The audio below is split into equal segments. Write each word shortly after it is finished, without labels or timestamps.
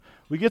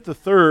We get the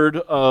third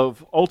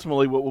of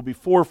ultimately what will be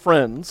four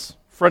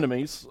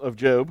frenemies of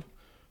Job,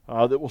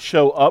 that will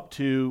show up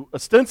to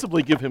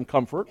ostensibly give him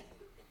comfort,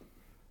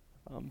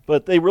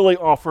 but they really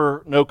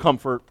offer no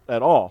comfort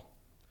at all.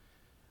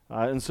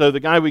 And so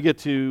the guy we get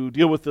to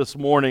deal with this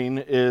morning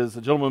is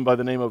a gentleman by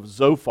the name of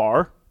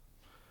Zophar.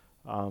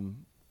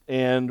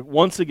 And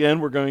once again,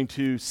 we're going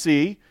to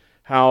see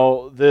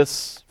how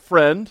this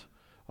friend,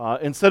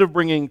 instead of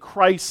bringing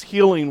Christ's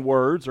healing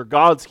words or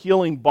God's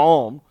healing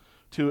balm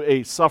to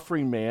a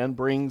suffering man,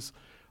 brings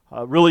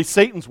really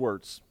Satan's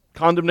words,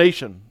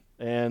 condemnation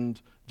and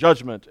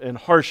judgment and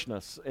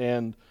harshness,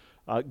 and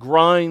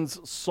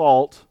grinds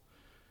salt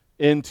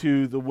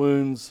into the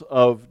wounds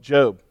of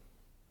Job.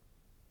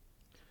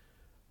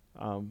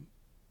 And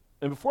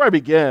before I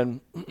begin,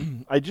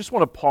 I just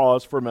want to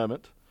pause for a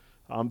moment,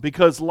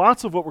 because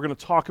lots of what we're going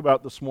to talk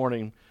about this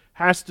morning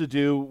has to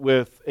do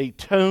with a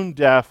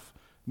tone-deaf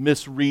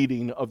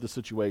misreading of the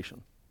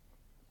situation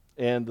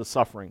and the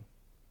suffering.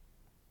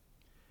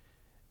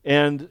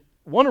 And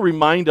I want to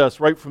remind us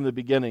right from the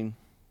beginning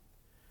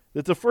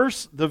that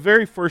the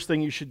very first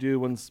thing you should do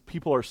when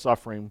people are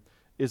suffering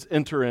is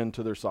enter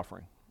into their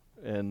suffering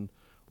and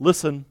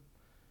listen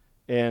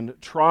and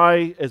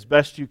try as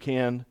best you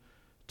can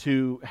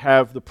to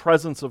have the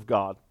presence of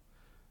God.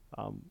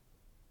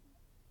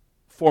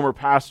 Former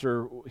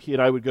pastor, he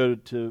and I would go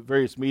to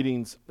various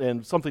meetings,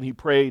 and something he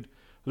prayed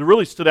that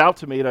really stood out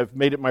to me, and I've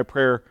made it my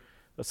prayer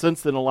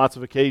since then on lots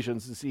of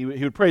occasions, is he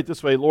would pray it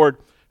this way: Lord,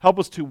 help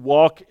us to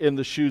walk in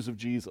the shoes of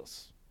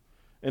Jesus,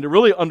 and to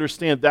really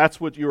understand that's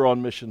what you're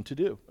on mission to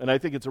do. And I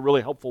think it's a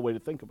really helpful way to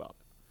think about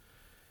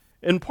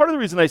it. And part of the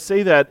reason I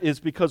say that is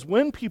because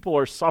when people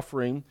are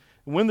suffering,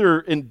 when they're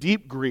in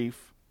deep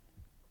grief,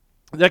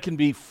 that can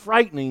be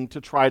frightening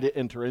to try to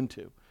enter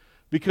into,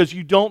 because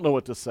you don't know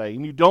what to say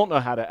and you don't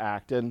know how to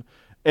act.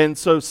 And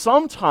so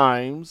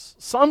sometimes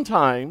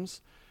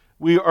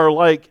we are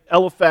like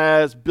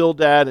Eliphaz,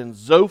 Bildad, and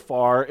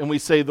Zophar, and we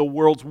say the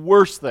world's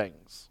worst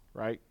things,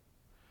 right?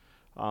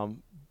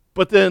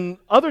 But then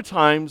other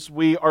times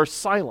we are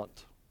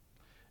silent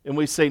and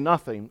we say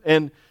nothing.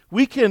 And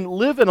we can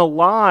live in a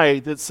lie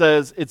that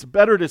says it's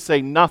better to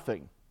say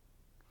nothing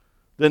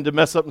than to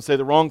mess up and say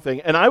the wrong thing.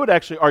 And I would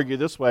actually argue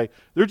this way: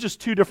 they're just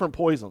two different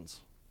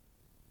poisons.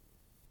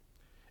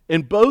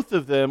 And both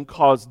of them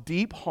cause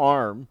deep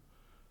harm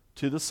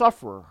to the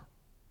sufferer.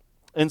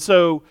 And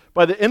so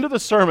by the end of the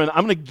sermon,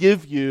 I'm going to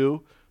give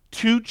you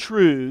two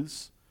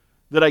truths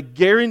that I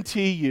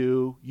guarantee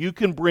you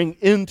can bring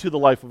into the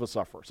life of a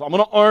sufferer. So I'm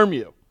going to arm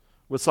you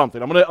with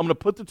something. I'm going to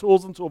put the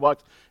tools in the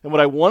toolbox. And what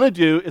I want to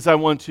do is I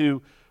want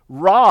to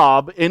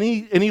rob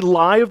any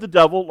lie of the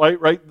devil,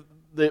 right?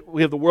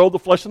 We have the world, the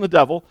flesh, and the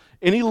devil.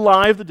 Any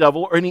lie of the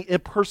devil or any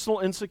personal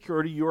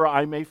insecurity you or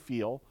I may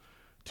feel,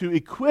 to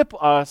equip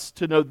us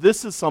to know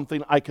this is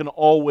something I can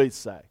always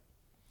say.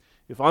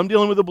 If I'm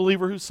dealing with a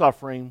believer who's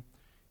suffering,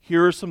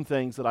 here are some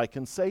things that I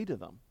can say to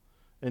them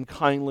and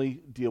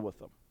kindly deal with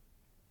them.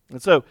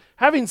 And so,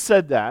 having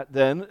said that,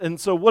 then, and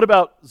so what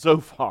about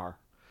Zophar?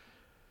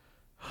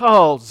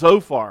 Oh,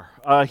 Zophar.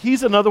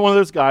 He's another one of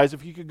those guys,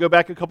 if you could go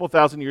back a couple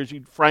thousand years,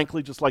 you'd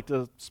frankly just like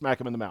to smack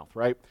him in the mouth,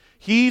 right?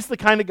 He's the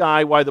kind of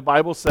guy why the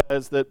Bible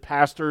says that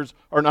pastors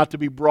are not to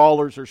be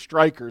brawlers or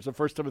strikers in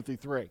 1 Timothy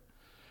 3.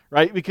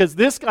 Right? Because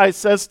this guy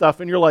says stuff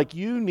and you're like,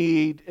 you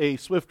need a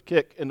swift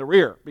kick in the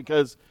rear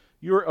because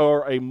you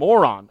are a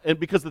moron. And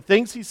because the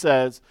things he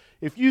says,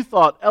 if you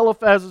thought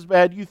Eliphaz was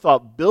bad, you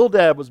thought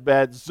Bildad was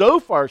bad,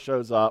 Zophar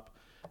shows up,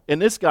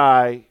 and this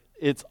guy,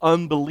 it's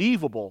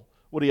unbelievable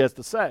what he has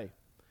to say.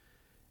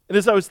 And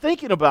as I was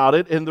thinking about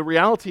it, and the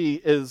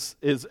reality is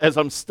as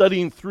I'm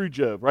studying through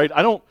Job, right?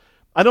 I don't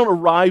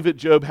arrive at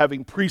Job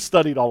having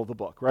pre-studied all of the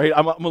book, right?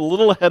 I'm a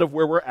little ahead of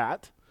where we're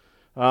at.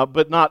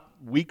 But not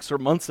weeks or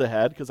months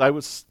ahead, because I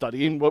was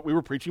studying what we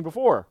were preaching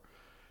before.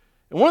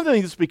 And one of the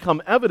things that's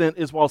become evident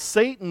is while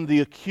Satan, the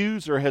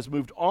accuser, has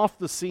moved off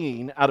the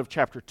scene out of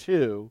chapter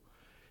 2,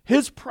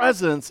 his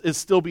presence is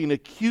still being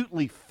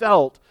acutely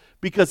felt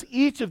because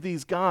each of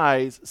these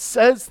guys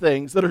says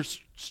things that are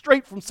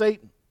straight from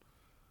Satan.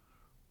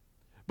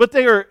 But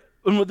they are,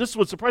 and this is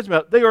what surprised me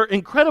about it, they are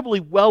incredibly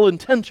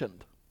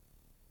well-intentioned.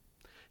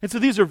 And so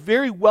these are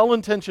very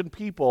well-intentioned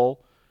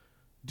people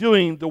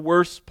doing the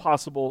worst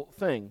possible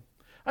thing.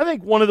 I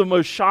think one of the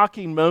most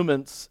shocking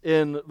moments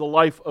in the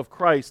life of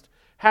Christ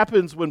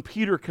happens when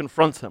Peter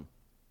confronts him.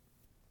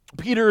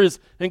 Peter is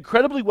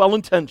incredibly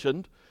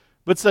well-intentioned,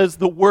 but says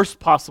the worst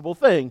possible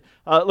thing.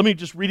 Let me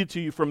just read it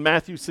to you from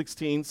Matthew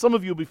 16. Some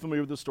of you will be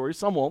familiar with this story,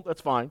 some won't, that's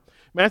fine.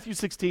 Matthew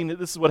 16,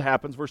 this is what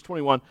happens, verse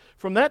 21.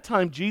 From that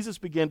time, Jesus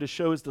began to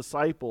show his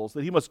disciples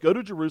that he must go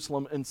to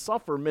Jerusalem and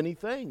suffer many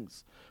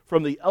things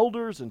from the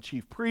elders and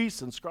chief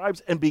priests and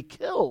scribes and be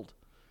killed,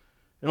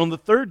 and on the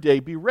third day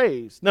be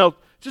raised. Now,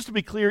 just to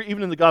be clear,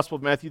 even in the Gospel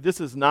of Matthew, this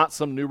is not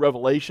some new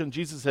revelation.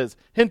 Jesus has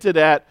hinted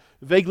at,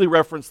 vaguely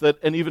referenced that,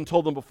 and even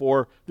told them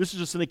before. This is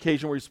just an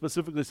occasion where he's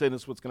specifically saying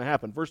this is what's going to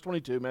happen. Verse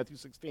 22, Matthew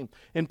 16.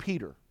 And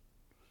Peter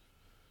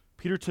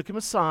took him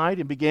aside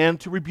and began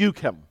to rebuke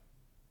him.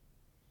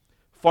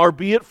 Far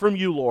be it from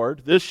you,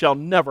 Lord, this shall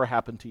never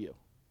happen to you.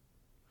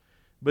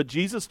 But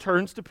Jesus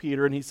turns to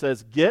Peter and he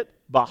says, get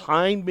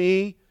behind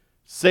me,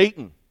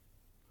 Satan.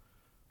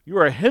 You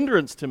are a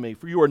hindrance to me,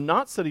 for you are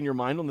not setting your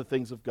mind on the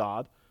things of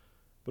God,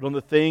 but on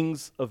the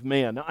things of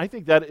man. Now, I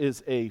think that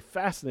is a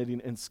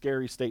fascinating and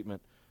scary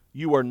statement.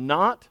 You are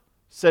not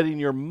setting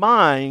your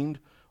mind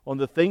on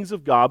the things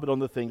of God, but on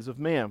the things of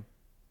man.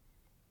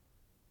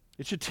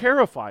 It should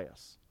terrify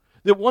us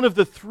that one of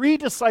the three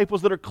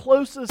disciples that are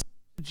closest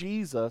to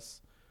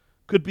Jesus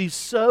could be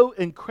so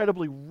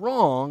incredibly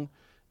wrong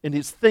in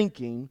his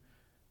thinking,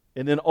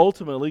 and then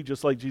ultimately,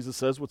 just like Jesus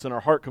says, what's in our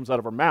heart comes out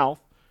of our mouth,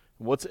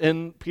 and what's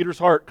in Peter's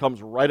heart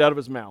comes right out of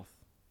his mouth.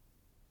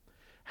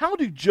 How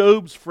do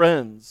Job's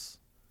friends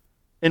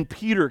and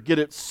Peter get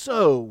it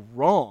so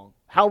wrong?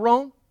 How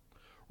wrong?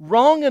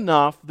 Wrong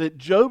enough that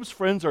Job's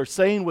friends are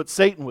saying what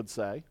Satan would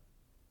say,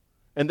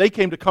 and they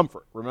came to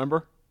comfort,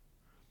 remember?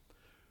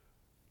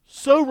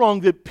 So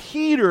wrong that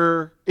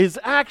Peter is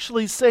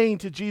actually saying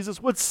to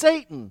Jesus what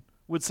Satan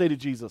would say to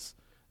Jesus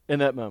in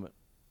that moment.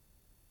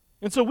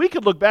 And so we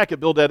could look back at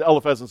Bildad,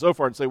 Eliphaz, and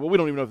Zophar and say, well, we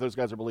don't even know if those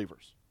guys are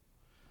believers.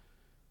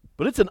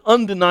 But it's an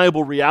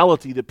undeniable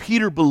reality that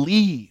Peter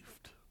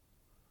believed,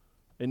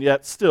 and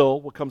yet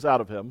still what comes out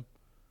of him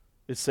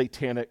is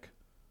satanic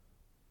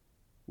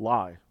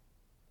lie.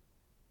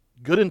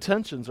 Good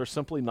intentions are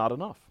simply not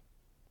enough.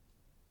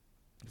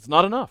 It's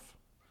not enough.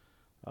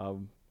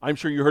 I'm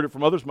sure you heard it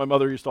from others. My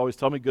mother used to always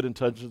tell me good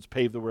intentions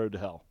pave the road to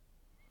hell.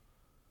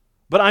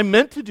 But I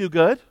meant to do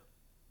good,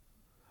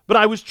 but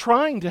I was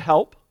trying to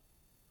help.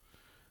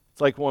 It's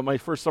like when my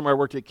first summer I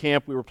worked at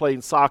camp, we were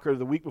playing soccer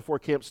the week before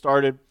camp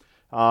started,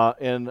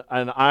 and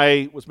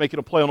I was making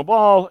a play on a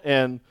ball,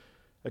 and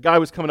a guy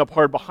was coming up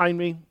hard behind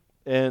me,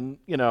 and,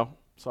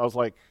 so I was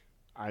like,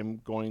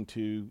 I'm going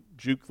to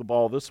juke the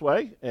ball this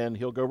way, and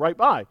he'll go right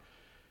by.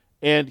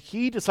 And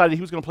he decided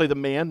he was going to play the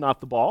man, not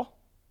the ball.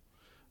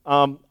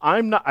 I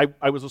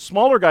was a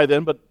smaller guy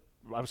then, but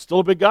I was still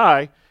a big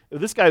guy.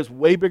 This guy was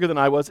way bigger than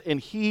I was, and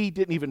he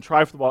didn't even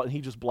try for the ball, and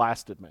he just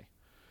blasted me.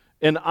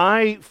 And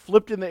I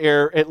flipped in the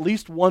air at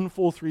least one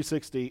full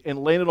 360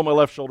 and landed on my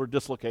left shoulder,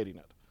 dislocating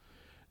it.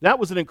 That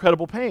was an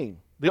incredible pain.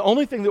 The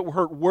only thing that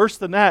hurt worse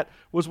than that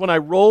was when I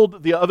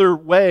rolled the other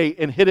way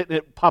and hit it and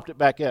it popped it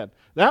back in.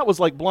 That was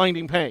like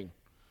blinding pain.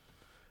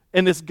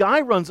 And this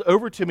guy runs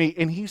over to me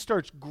and he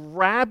starts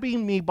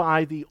grabbing me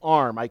by the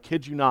arm. I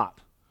kid you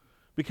not.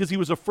 Because he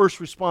was a first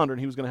responder and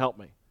he was going to help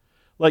me.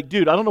 Like,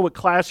 dude, I don't know what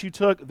class you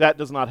took. That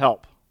does not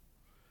help.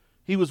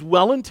 He was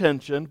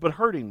well-intentioned but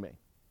hurting me.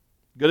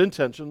 Good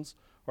intentions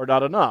are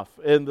not enough.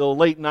 In the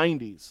late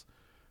 90s,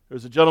 there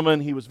was a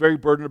gentleman, he was very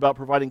burdened about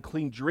providing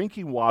clean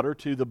drinking water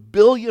to the 1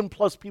 billion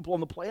plus people on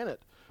the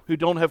planet who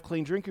don't have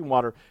clean drinking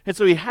water. And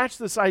so he hatched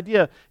this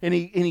idea, and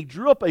he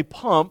drew up a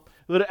pump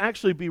that would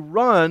actually be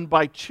run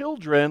by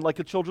children like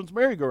a children's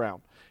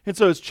merry-go-round. And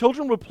so as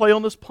children would play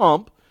on this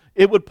pump,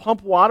 it would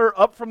pump water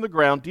up from the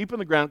ground, deep in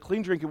the ground,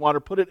 clean drinking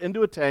water, put it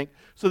into a tank,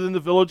 so then the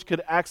village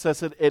could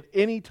access it at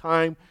any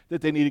time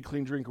that they needed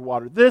clean drinking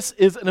water. This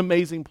is an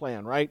amazing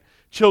plan, right?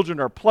 Children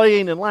are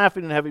playing and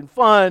laughing and having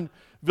fun.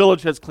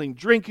 Village has clean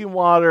drinking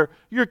water.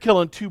 You're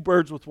killing two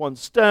birds with one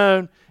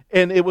stone.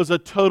 And it was a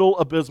total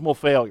abysmal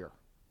failure.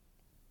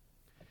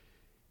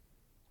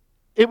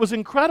 It was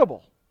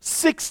incredible.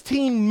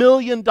 $16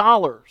 million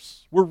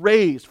were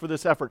raised for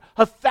this effort.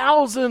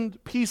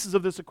 1,000 pieces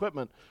of this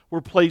equipment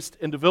were placed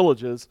into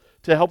villages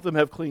to help them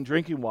have clean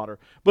drinking water.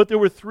 But there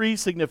were three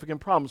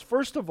significant problems.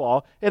 First of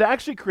all, it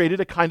actually created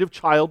a kind of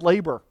child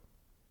labor.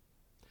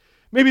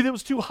 Maybe it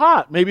was too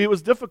hot. Maybe it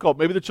was difficult.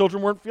 Maybe the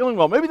children weren't feeling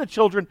well. Maybe the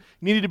children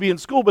needed to be in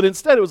school, but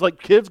instead it was like,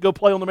 kids, go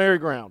play on the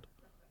merry-go-round.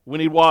 We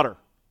need water.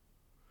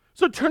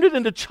 So it turned it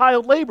into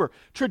child labor.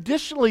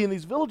 Traditionally in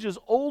these villages,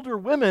 older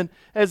women,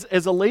 as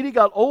a lady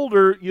got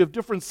older, you have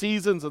different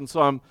seasons, and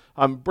so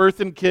I'm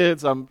birthing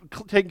kids, I'm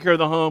taking care of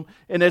the home,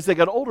 and as they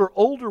got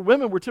older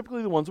women were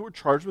typically the ones that were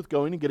charged with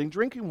going and getting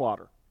drinking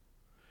water.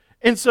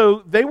 And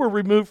so they were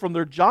removed from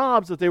their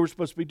jobs that they were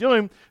supposed to be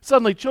doing.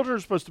 Suddenly children are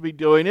supposed to be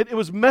doing it. It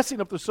was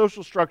messing up the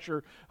social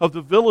structure of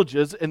the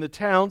villages and the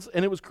towns,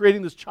 and it was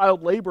creating this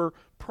child labor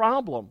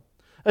problem.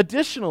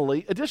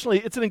 Additionally,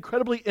 it's an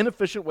incredibly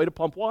inefficient way to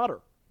pump water.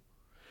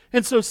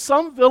 And so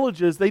some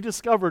villages, they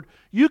discovered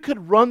you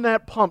could run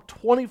that pump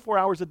 24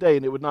 hours a day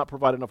and it would not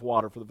provide enough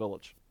water for the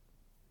village.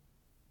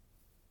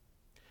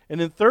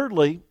 And then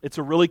thirdly, it's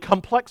a really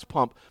complex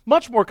pump,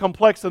 much more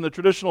complex than the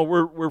traditional,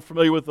 we're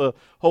familiar with the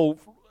whole,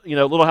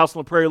 Little House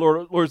on the Prairie,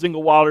 Laura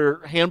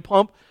Zingelwater hand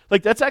pump.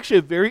 Like, that's actually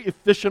a very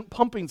efficient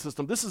pumping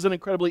system. This is an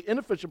incredibly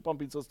inefficient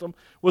pumping system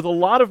with a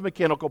lot of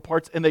mechanical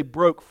parts, and they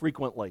broke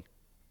frequently.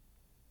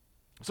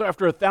 So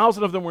after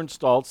 1,000 of them were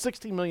installed,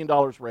 $16 million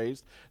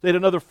raised, they had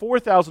another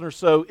 4,000 or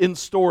so in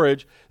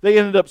storage. They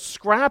ended up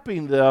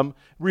scrapping them,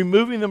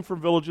 removing them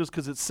from villages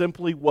because it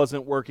simply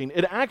wasn't working.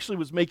 It actually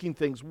was making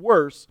things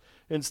worse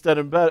instead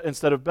of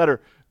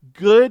better.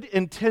 Good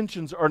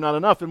intentions are not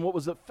enough. And what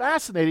was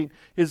fascinating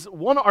is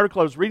one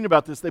article I was reading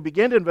about this, they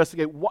began to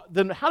investigate,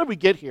 then how did we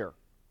get here?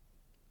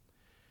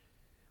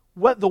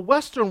 What the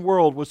Western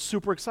world was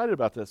super excited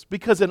about this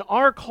because in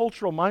our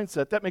cultural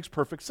mindset, that makes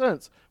perfect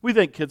sense. We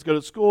think kids go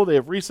to school, they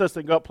have recess,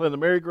 they can go out play on the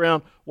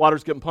merry-go-round,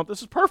 water's getting pumped.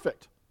 This is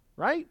perfect,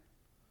 right?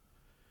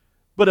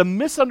 But a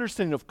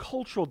misunderstanding of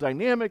cultural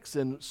dynamics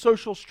and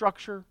social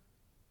structure,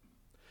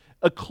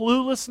 a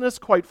cluelessness,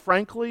 quite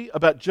frankly,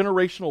 about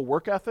generational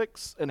work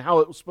ethics and how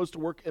it was supposed to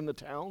work in the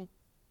town.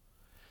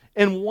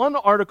 And one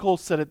article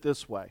said it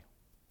this way: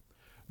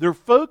 their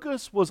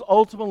focus was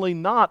ultimately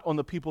not on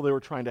the people they were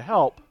trying to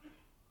help,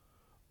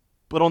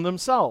 but on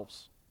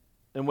themselves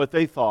and what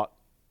they thought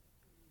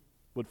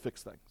would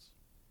fix things.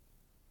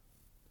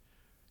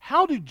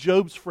 How did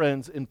Job's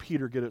friends and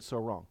Peter get it so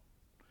wrong?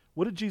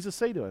 What did Jesus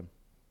say to him?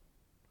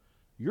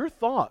 Your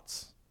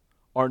thoughts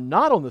are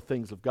not on the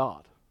things of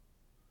God.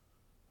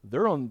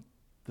 They're on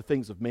the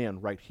things of man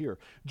right here.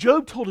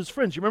 Job told his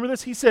friends, you remember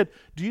this? He said,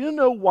 do you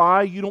know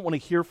why you don't want to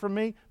hear from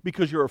me?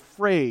 Because you're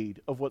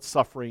afraid of what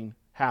suffering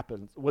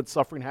happens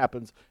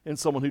in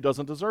someone who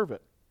doesn't deserve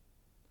it.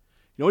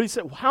 You know what he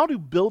said? How do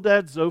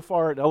Bildad,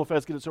 Zophar, and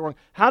Eliphaz get it so wrong?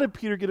 How did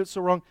Peter get it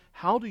so wrong?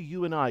 How do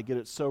you and I get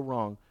it so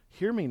wrong?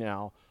 Hear me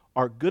now.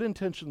 Our good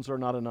intentions are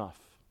not enough.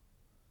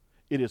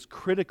 It is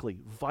critically,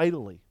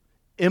 vitally,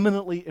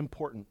 eminently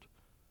important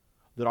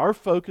that our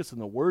focus in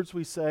the words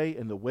we say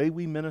and the way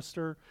we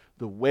minister,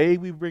 the way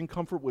we bring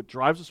comfort, what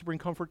drives us to bring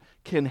comfort,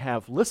 can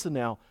have, listen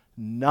now,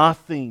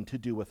 nothing to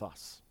do with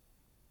us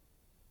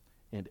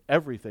and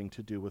everything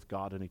to do with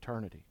God and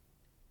eternity.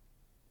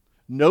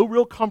 No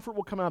real comfort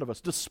will come out of us,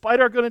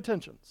 despite our good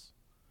intentions,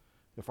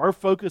 if our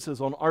focus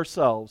is on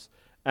ourselves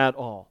at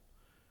all.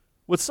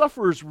 What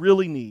sufferers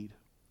really need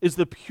is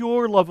the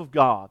pure love of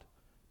God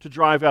to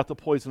drive out the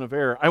poison of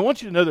error. I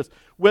want you to know this.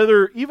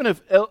 Even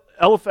if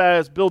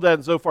Eliphaz, Bildad,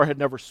 and Zophar had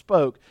never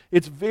spoke,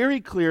 it's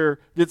very clear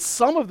that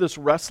some of this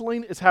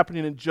wrestling is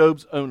happening in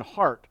Job's own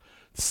heart.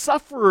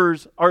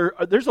 Sufferers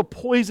there's a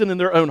poison in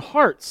their own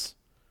hearts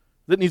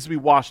that needs to be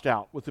washed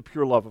out with the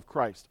pure love of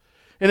Christ.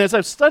 And as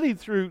I've studied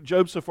through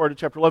Job so far to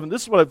chapter 11,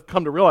 this is what I've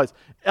come to realize.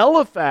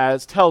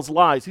 Eliphaz tells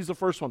lies. He's the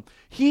first one.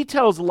 He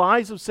tells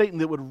lies of Satan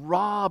that would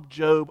rob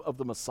Job of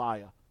the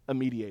Messiah, a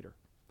mediator,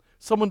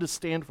 someone to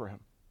stand for him.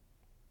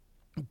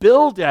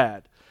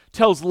 Bildad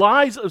tells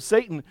lies of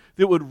Satan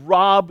that would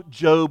rob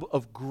Job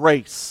of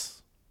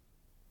grace.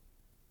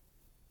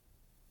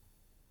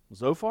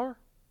 Zophar,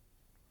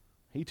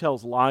 he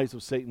tells lies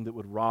of Satan that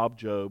would rob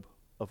Job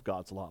of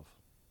God's love.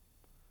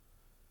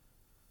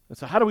 And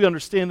so how do we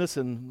understand this?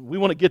 And we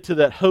want to get to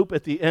that hope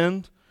at the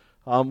end.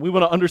 We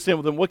want to understand,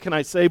 well, then what can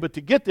I say? But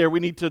to get there, we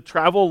need to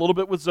travel a little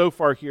bit with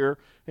Zophar here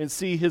and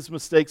see his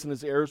mistakes and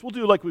his errors. We'll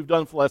do like we've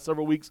done for the last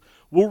several weeks.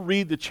 We'll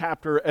read the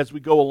chapter as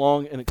we go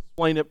along and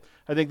explain it.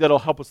 I think that'll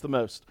help us the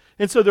most.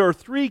 And so there are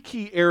three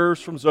key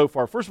errors from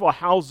Zophar. First of all,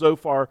 how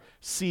Zophar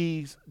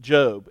sees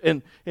Job.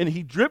 And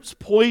he drips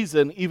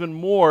poison even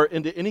more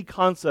into any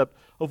concept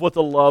of what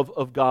the love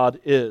of God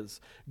is.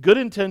 Good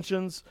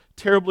intentions,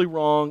 terribly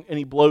wrong, and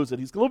he blows it.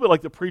 He's a little bit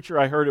like the preacher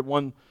I heard at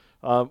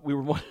we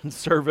were one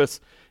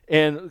service,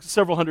 and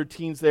several hundred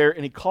teens there,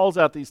 and he calls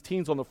out these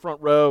teens on the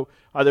front row.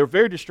 They're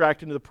very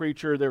distracting to the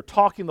preacher. They're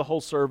talking the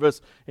whole service,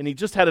 and he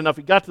just had enough.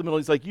 He got to the middle.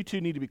 He's like, you two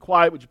need to be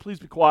quiet. Would you please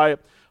be quiet?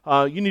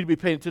 You need to be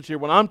paying attention here.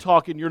 When I'm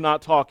talking, you're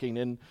not talking,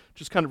 and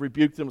just kind of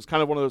rebuked them. It was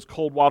kind of one of those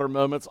cold water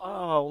moments.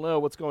 Oh, no,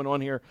 what's going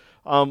on here?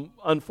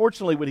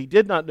 Unfortunately, what he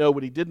did not know,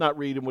 what he did not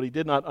read, and what he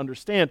did not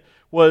understand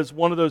was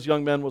one of those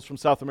young men was from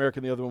South America,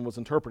 and the other one was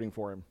interpreting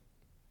for him.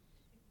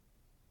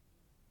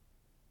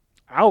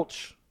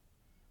 Ouch.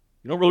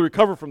 You don't really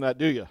recover from that,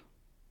 do you?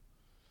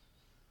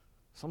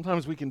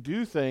 Sometimes we can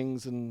do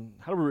things, and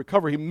how do we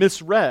recover? He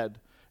misread.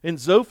 And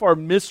Zophar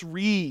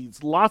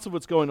misreads lots of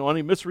what's going on.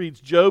 He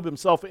misreads Job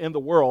himself and the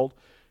world.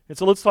 And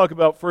so let's talk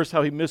about first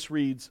how he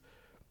misreads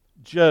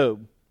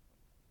Job.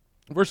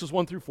 Verses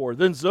 1 through 4.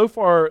 Then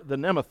Zophar the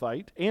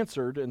Naamathite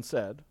answered and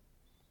said,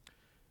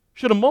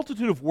 should a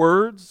multitude of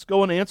words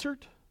go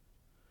unanswered,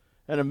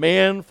 and a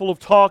man full of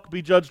talk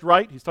be judged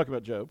right? He's talking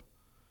about Job.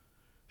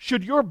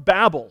 Should your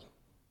babble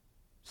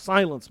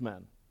silence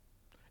men?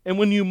 And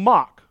when you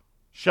mock,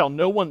 shall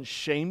no one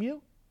shame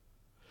you?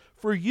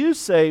 For you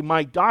say,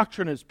 my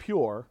doctrine is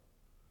pure,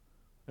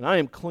 and I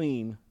am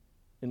clean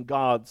in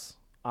God's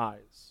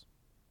eyes.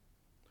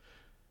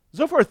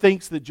 Zophar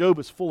thinks that Job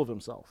is full of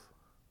himself.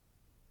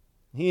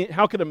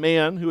 How can a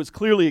man who is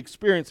clearly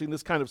experiencing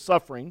this kind of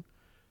suffering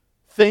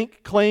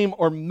think, claim,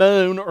 or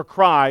moan, or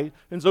cry?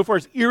 And Zophar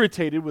is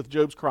irritated with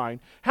Job's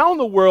crying. How in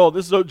the world,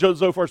 this is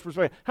Zophar's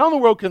perspective, how in the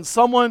world can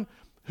someone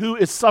who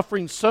is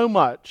suffering so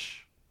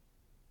much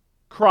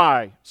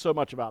cry so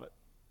much about it?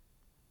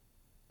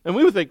 And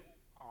we would think,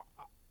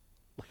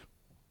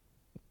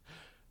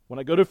 when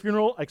I go to a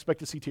funeral, I expect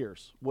to see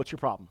tears. What's your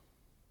problem?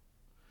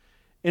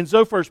 In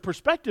Zophar's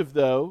perspective,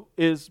 though,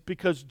 is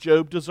because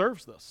Job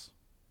deserves this.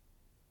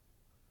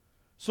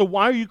 So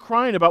why are you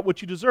crying about what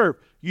you deserve?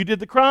 You did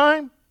the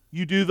crime,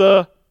 you do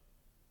the...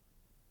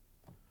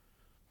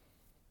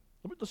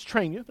 Let's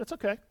train you. That's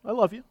okay. I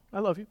love you. I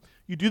love you.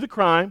 You do the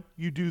crime,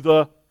 you do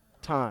the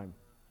time.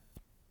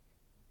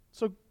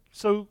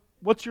 So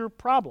what's your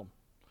problem?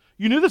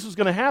 You knew this was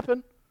going to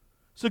happen.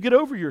 So get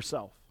over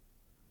yourself.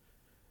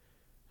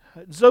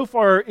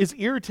 Zophar is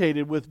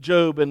irritated with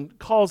Job and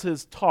calls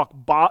his talk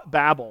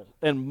babble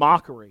and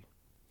mockery.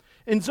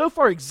 And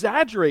Zophar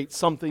exaggerates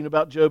something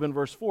about Job in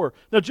verse 4.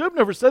 Now, Job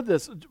never said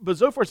this, but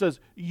Zophar says,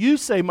 "You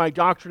say my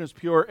doctrine is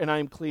pure and I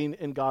am clean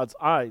in God's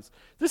eyes."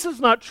 This is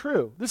not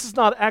true. This is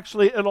not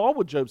actually at all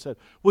what Job said.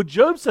 What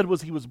Job said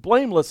was he was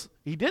blameless.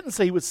 He didn't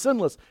say he was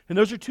sinless. And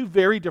those are two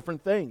very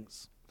different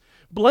things.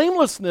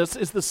 Blamelessness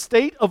is the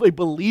state of a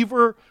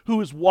believer who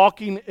is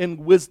walking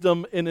in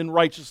wisdom and in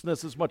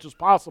righteousness as much as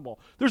possible.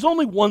 There's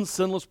only one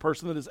sinless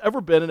person that has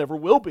ever been and ever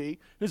will be.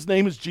 His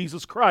name is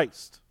Jesus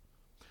Christ.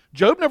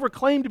 Job never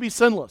claimed to be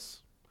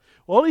sinless.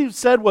 All he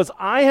said was,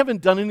 I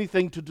haven't done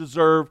anything to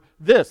deserve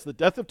this, the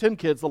death of 10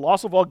 kids, the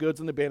loss of all goods,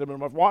 and the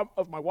abandonment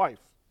of my wife.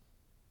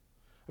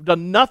 I've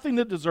done nothing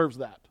that deserves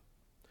that.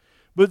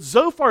 But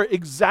Zophar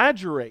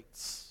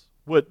exaggerates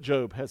what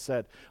Job has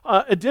said.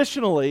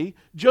 Additionally,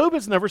 Job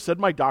has never said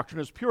my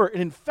doctrine is pure.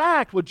 And in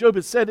fact, what Job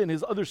has said in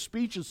his other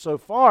speeches so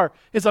far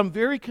is I'm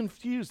very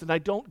confused and I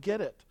don't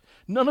get it.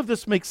 None of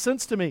this makes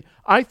sense to me.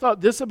 I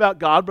thought this about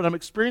God, but I'm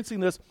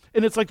experiencing this,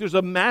 and it's like there's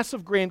a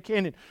massive Grand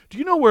Canyon. Do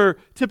you know where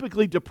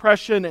typically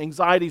depression,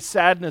 anxiety,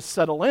 sadness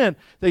settle in?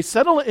 They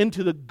settle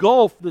into the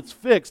gulf that's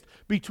fixed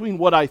between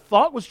what I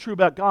thought was true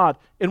about God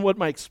and what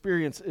my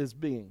experience is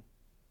being.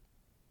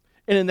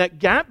 And in that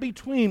gap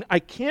between, I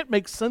can't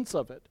make sense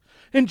of it.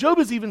 And Job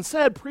has even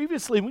said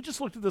previously, and we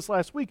just looked at this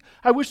last week,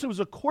 I wish there was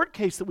a court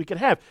case that we could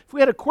have. If we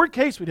had a court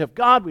case, we'd have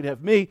God, we'd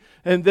have me,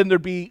 and then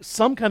there'd be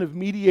some kind of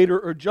mediator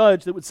or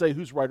judge that would say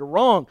who's right or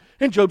wrong.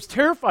 And Job's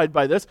terrified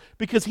by this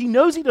because he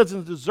knows he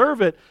doesn't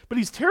deserve it, but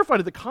he's terrified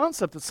of the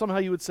concept that somehow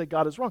you would say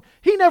God is wrong.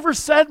 He never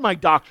said my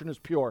doctrine is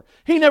pure.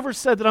 He never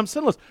said that I'm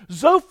sinless.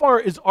 Zophar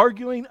is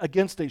arguing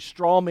against a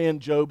straw man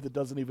Job that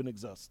doesn't even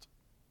exist.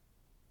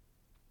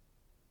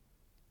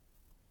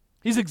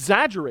 He's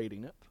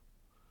exaggerating it.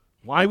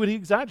 Why would he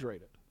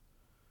exaggerate it?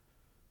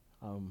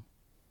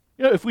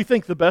 If we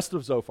think the best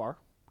of Zophar,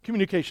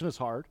 communication is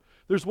hard.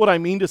 There's what I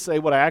mean to say,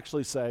 what I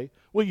actually say,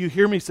 what you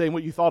hear me say, and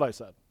what you thought I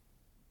said.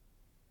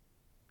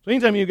 So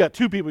anytime you've got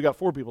two people, you've got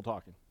four people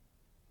talking.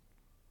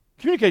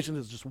 Communication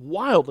is just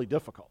wildly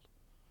difficult.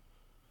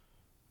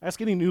 Ask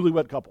any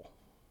newlywed couple,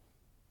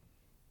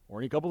 or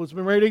any couple that's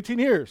been married 18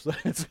 years.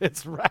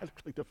 It's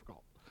radically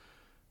difficult,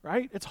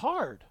 right? It's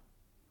hard.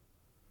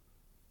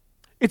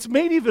 It's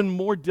made even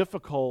more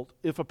difficult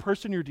if a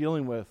person you're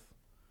dealing with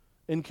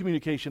in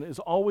communication is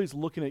always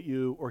looking at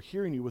you or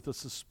hearing you with a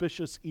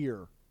suspicious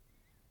ear,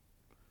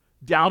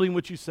 doubting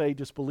what you say,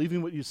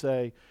 disbelieving what you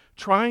say,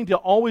 trying to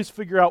always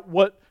figure out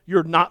what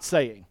you're not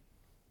saying,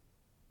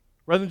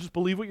 rather than just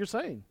believe what you're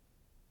saying.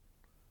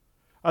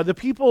 The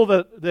people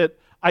that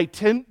I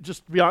tend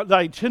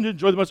to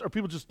enjoy the most are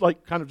people just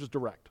like kind of just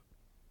direct.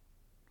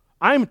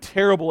 I'm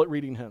terrible at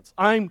reading hints.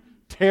 I'm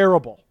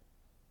terrible.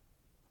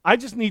 I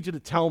just need you to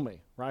tell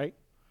me, right?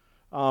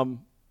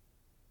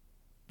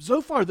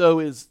 Zophar, though,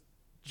 is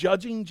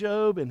judging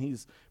Job, and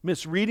he's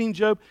misreading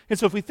Job. And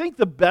so if we think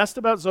the best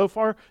about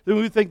Zophar, then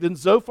we think then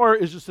Zophar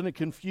is just in a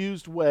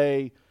confused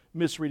way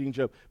misreading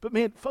Job. But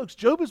man, folks,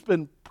 Job has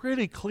been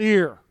pretty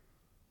clear.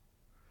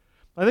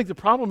 I think the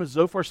problem is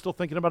Zophar's still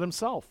thinking about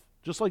himself,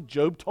 just like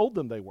Job told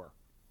them they were.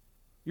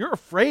 You're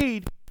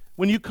afraid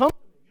when you come,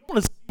 you don't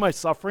want to see my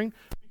suffering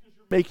because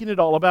you're making it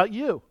all about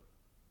you.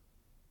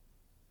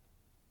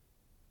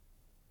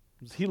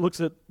 He looks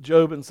at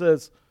Job and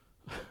says,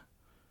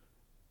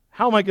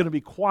 how am I going to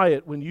be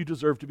quiet when you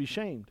deserve to be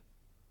shamed?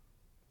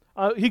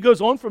 He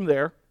goes on from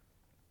there,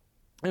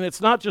 and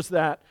it's not just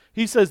that.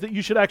 He says that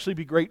you should actually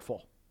be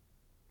grateful.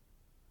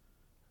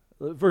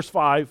 Verse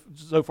 5,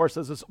 Zophar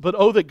says this, but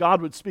oh, that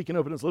God would speak and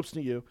open his lips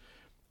to you,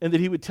 and that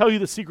he would tell you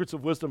the secrets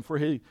of wisdom, for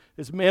he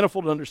is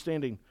manifold in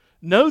understanding.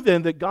 Know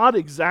then that God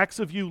exacts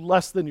of you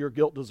less than your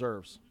guilt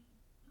deserves.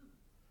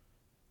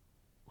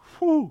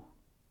 Whew.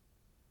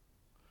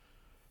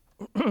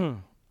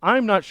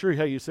 I'm not sure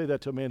how you say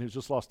that to a man who's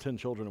just lost 10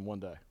 children in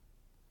one day.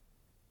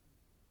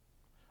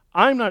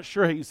 I'm not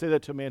sure how you say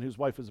that to a man whose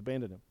wife has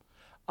abandoned him.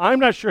 I'm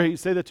not sure how you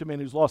say that to a man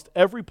who's lost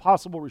every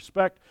possible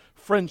respect,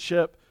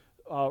 friendship,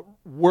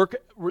 work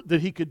that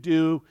he could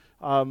do,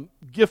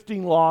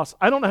 gifting loss.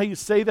 I don't know how you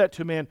say that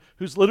to a man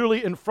who's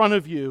literally in front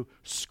of you,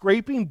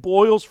 scraping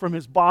boils from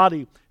his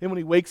body, and when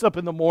he wakes up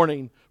in the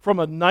morning from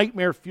a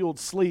nightmare-fueled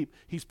sleep,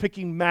 he's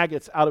picking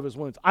maggots out of his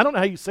wounds. I don't know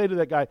how you say to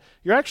that guy,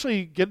 you're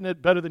actually getting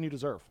it better than you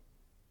deserve.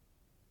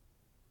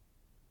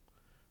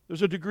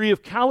 There's a degree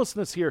of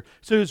callousness here.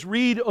 So his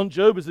read on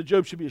Job is that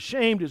Job should be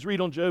ashamed. His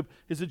read on Job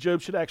is that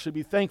Job should actually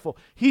be thankful.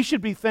 He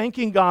should be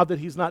thanking God that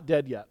he's not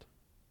dead yet.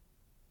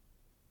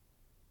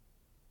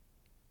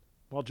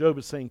 While Job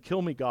is saying,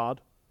 kill me,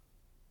 God,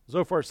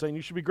 Zophar is saying,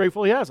 you should be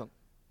grateful he hasn't.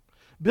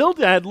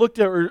 Eliphaz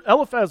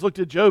looked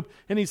at Job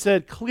and he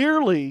said,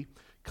 clearly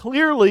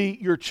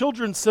your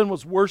children's sin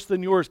was worse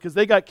than yours because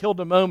they got killed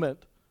in a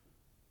moment.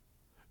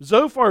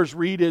 Zophar's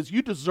read is,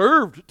 you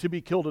deserved to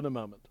be killed in a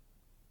moment.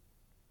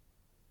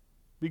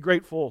 Be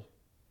grateful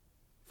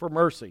for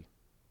mercy.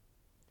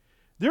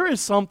 There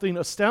is something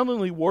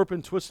astoundingly warped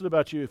and twisted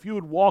about you if you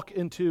would walk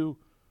into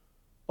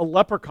a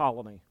leper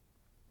colony,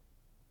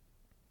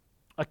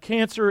 a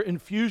cancer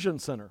infusion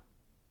center,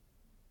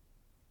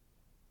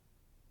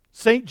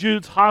 St.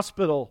 Jude's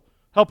Hospital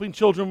helping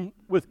children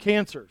with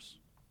cancers,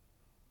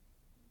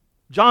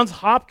 Johns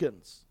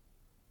Hopkins.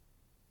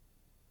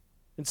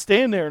 And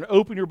stand there and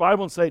open your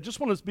Bible and say, just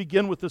want to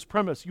begin with this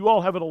premise. You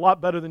all have it a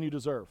lot better than you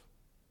deserve.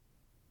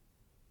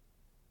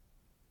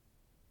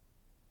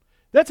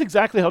 That's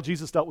exactly how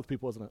Jesus dealt with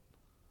people, isn't it?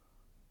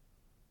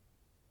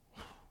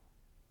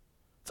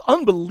 It's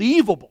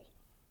unbelievable,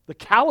 the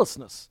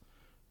callousness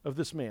of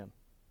this man.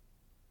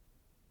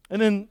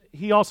 And then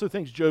he also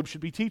thinks Job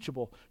should be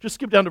teachable. Just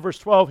skip down to verse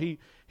 12.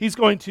 He's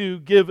going to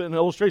give an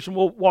illustration.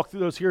 We'll walk through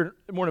those here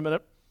more in a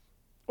minute.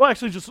 Well,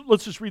 actually,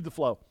 let's just read the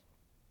flow.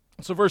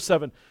 So verse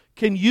 7,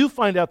 can you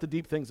find out the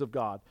deep things of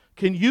God?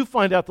 Can you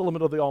find out the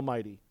limit of the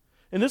Almighty?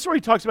 And this is where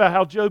he talks about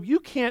how, Job, you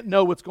can't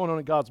know what's going on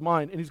in God's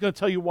mind, and he's going to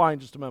tell you why in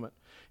just a moment.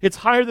 It's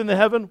higher than the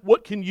heaven,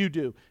 what can you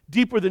do?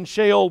 Deeper than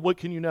Sheol, what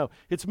can you know?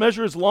 Its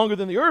measure is longer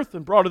than the earth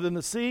and broader than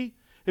the sea.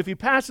 If he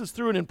passes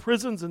through and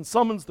imprisons and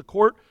summons the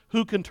court,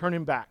 who can turn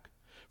him back?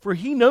 For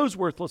he knows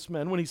worthless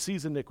men when he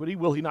sees iniquity,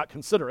 will he not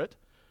consider it?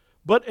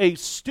 But a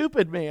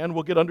stupid man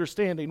will get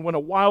understanding when a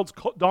wild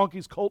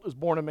donkey's colt is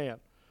born a man.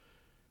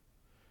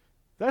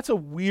 That's a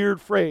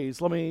weird phrase.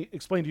 Let me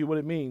explain to you what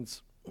it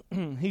means.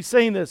 He's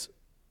saying this,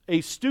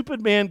 a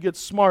stupid man gets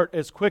smart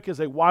as quick as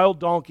a wild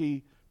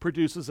donkey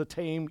produces a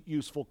tame,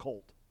 useful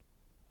colt.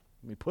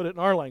 Let me put it in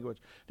our language.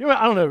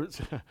 I don't know,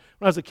 when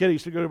I was a kid, I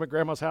used to go to my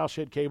grandma's house.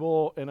 She had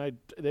cable, and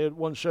they had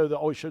one show that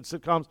always showed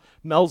sitcoms.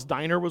 Mel's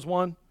Diner was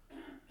one.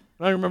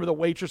 And I remember the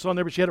waitress on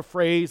there, but she had a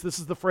phrase. This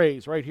is the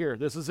phrase right here.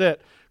 This is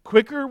it.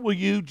 Quicker will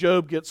you,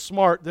 Job, get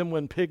smart than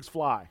when pigs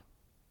fly.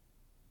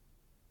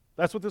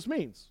 That's what this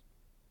means.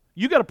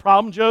 You got a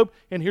problem, Job,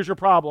 and here's your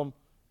problem.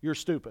 You're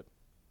stupid.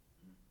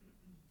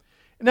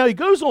 Now he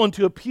goes on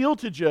to appeal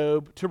to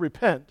Job to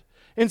repent.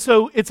 And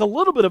so it's a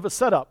little bit of a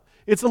setup.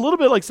 It's a little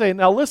bit like saying,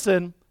 now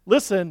listen,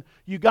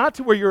 you got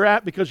to where you're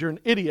at because you're an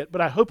idiot, but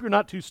I hope you're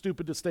not too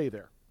stupid to stay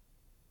there.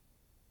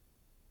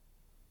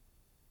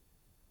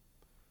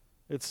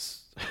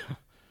 It's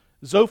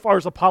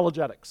Zophar's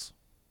apologetics.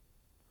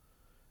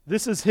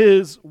 This is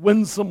his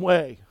winsome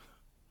way.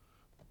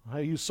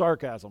 I use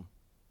sarcasm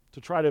to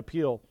try to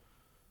appeal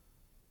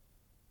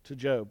to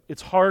Job.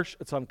 It's harsh,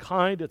 it's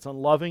unkind, it's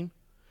unloving.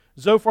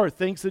 Zophar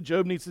thinks that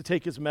Job needs to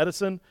take his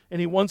medicine, and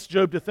he wants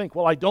Job to think,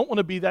 well, I don't want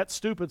to be that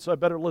stupid, so I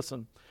better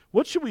listen.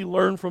 What should we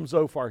learn from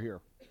Zophar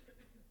here?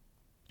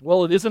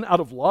 Well, it isn't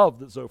out of love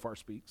that Zophar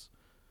speaks.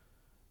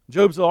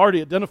 Job's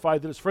already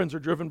identified that his friends are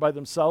driven by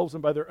themselves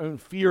and by their own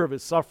fear of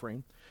his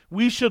suffering.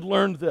 We should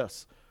learn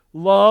this.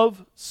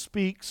 Love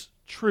speaks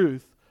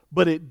truth,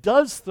 but it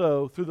does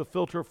so through the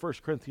filter of 1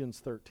 Corinthians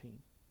 13.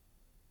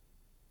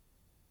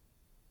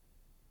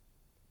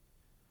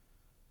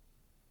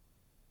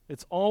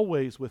 It's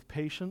always with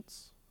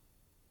patience,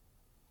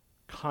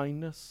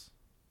 kindness,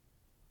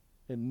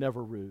 and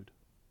never rude.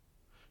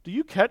 Do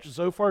you catch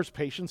Zophar's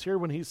patience here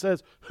when he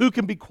says, who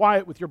can be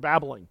quiet with your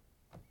babbling?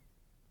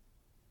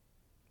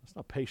 That's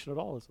not patient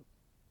at all, is it?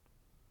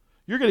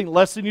 You're getting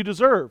less than you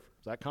deserve.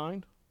 Is that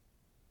kind?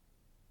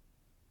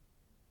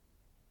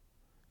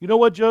 You know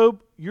what,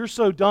 Job? You're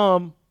so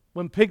dumb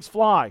when pigs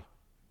fly.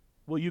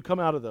 Will you come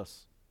out of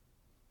this?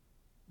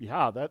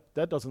 Yeah,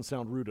 that doesn't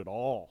sound rude at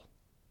all.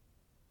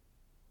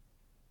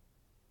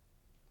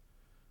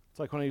 It's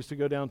like when I used to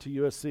go down to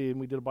USC and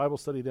we did a Bible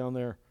study down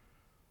there.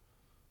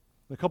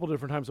 And a couple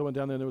different times I went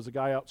down there and there was a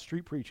guy out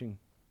street preaching.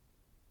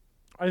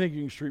 I think you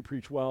can street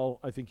preach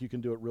well. I think you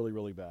can do it really,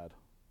 really bad.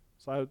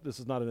 So this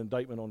is not an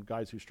indictment on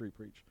guys who street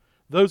preach.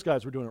 Those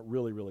guys were doing it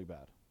really, really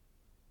bad.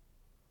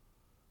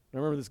 And I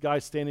remember this guy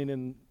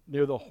standing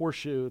near the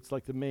horseshoe. It's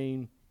like the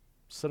main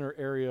center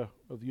area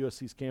of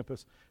USC's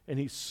campus. And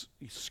he's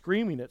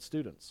screaming at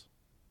students.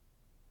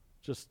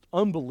 Just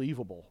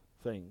unbelievable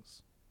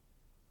things.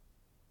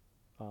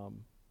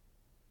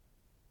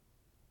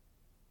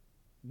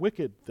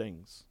 Wicked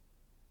things.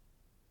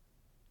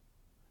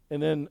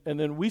 And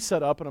then we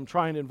set up, and I'm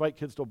trying to invite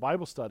kids to a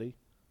Bible study,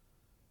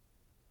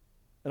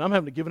 and I'm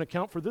having to give an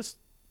account for this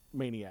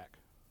maniac.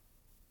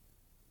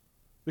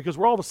 Because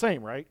we're all the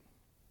same, right?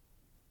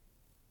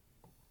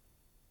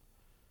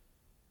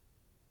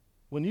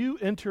 When you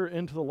enter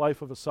into the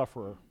life of a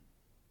sufferer,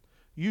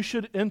 you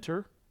should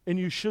enter and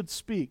you should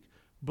speak,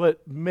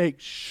 but make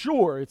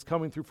sure it's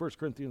coming through 1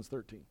 Corinthians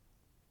 13.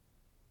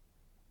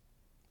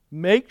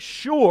 Make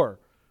sure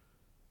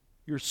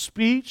your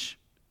speech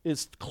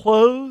is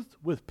clothed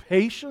with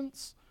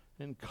patience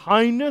and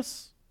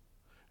kindness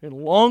and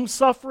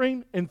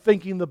long-suffering and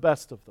thinking the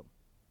best of them.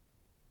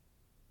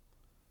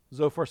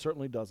 Zophar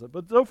certainly does it.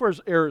 But Zophar's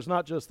error is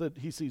not just that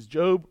he sees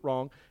Job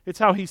wrong, it's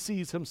how he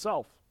sees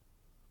himself.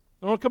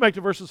 I want to come back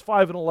to verses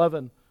 5 and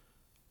 11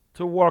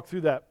 to walk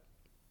through that.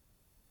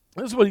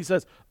 This is what he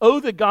says. Oh,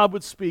 that God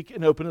would speak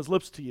and open his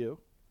lips to you.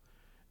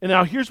 And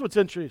now here's what's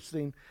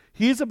interesting.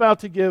 He's about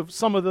to give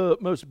some of the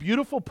most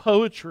beautiful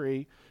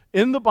poetry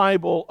in the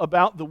Bible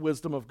about the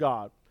wisdom of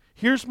God.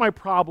 Here's my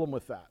problem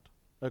with that.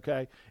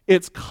 okay?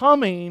 It's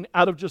coming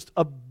out of just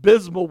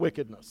abysmal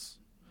wickedness.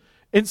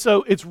 And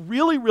so it's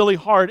really, really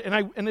hard.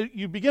 And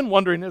you begin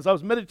wondering, as I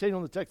was meditating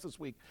on the text this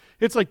week,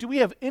 it's like, do we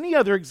have any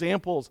other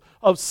examples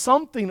of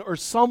something or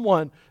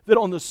someone that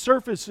on the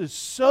surface is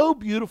so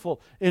beautiful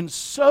and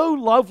so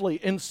lovely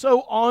and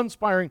so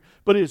awe-inspiring,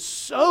 but is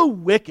so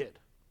wicked?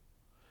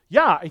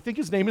 Yeah, I think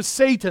his name is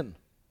Satan,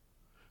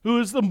 who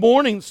is the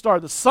morning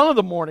star, the son of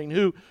the morning,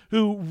 who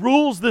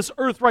rules this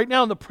earth right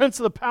now, and the prince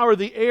of the power of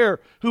the air,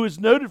 who is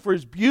noted for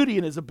his beauty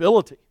and his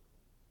ability.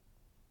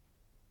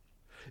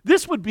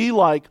 This would be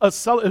like, to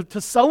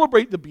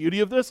celebrate the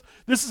beauty of this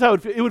is how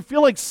it would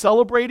feel like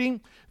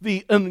celebrating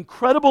the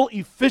incredible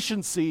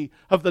efficiency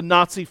of the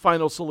Nazi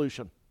final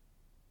solution.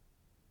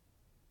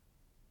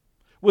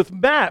 With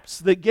maps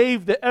that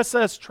gave the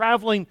SS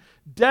traveling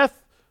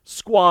death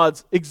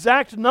squads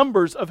exact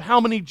numbers of how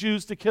many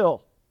Jews to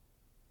kill.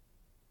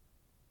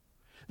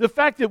 The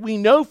fact that we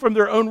know from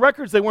their own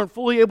records they weren't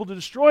fully able to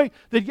destroy,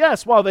 that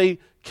yes, while they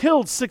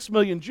killed 6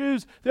 million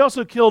Jews, they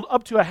also killed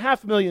up to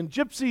 500,000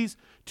 gypsies,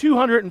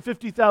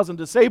 250,000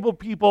 disabled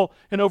people,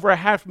 and over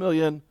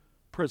 500,000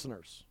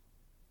 prisoners.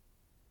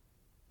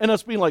 And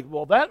us being like,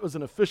 well, that was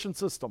an efficient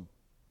system.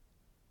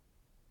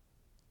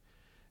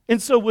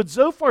 And so what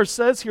Zophar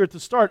says here at the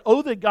start,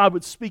 oh, that God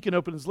would speak and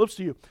open his lips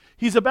to you.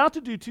 He's about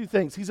to do two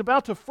things. He's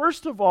about to,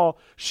 first of all,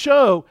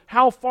 show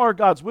how far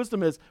God's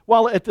wisdom is,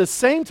 while at the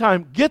same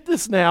time, get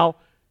this now,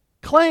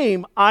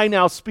 claim, I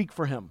now speak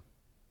for him.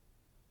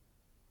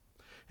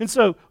 And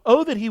so,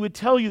 oh, that he would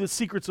tell you the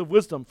secrets of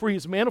wisdom, for he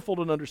is manifold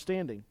in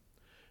understanding.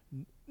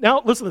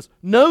 Now, listen to this.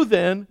 Know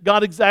then,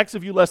 God exacts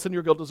of you less than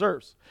your guilt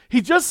deserves. He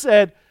just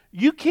said,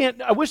 you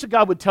can't, I wish that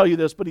God would tell you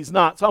this, but he's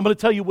not. So I'm going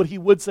to tell you what he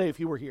would say if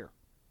he were here.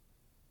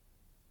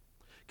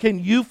 Can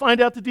you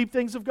find out the deep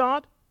things of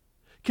God?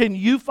 Can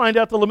you find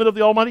out the limit of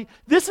the Almighty?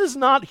 This is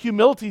not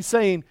humility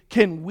saying,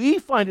 can we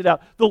find it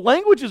out? The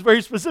language is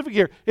very specific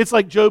here. It's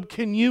like, Job,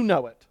 can you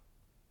know it?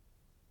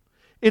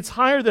 It's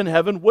higher than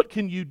heaven, what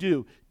can you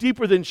do?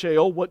 Deeper than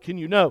Sheol, what can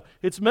you know?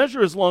 Its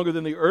measure is longer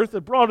than the earth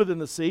and broader than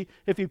the sea.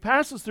 If he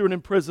passes through and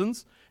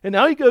imprisons, and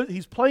now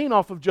he's playing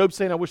off of Job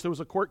saying, I wish there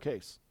was a court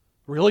case.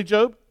 Really,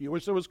 Job? You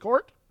wish there was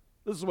court?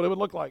 This is what it would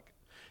look like.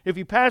 If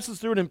he passes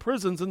through and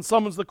imprisons and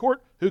summons the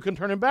court, who can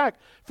turn him back?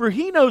 For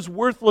he knows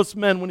worthless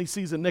men when he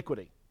sees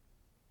iniquity.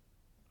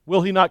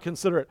 Will he not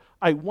consider it?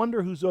 I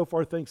wonder who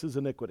Zophar thinks is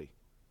iniquity.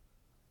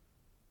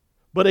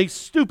 But a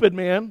stupid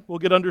man will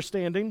get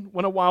understanding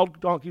when a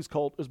wild donkey's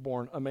colt is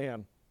born a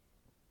man.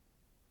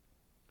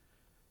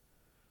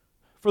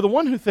 For the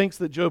one who thinks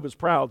that Job is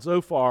proud,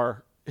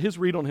 Zophar, his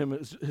read on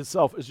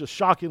himself is just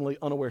shockingly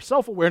unaware.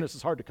 Self-awareness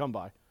is hard to come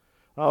by.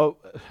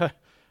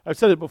 I've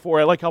said it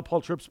before. I like how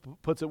Paul Tripp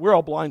puts it. We're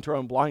all blind to our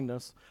own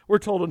blindness. We're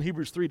told in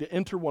Hebrews 3 to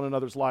enter one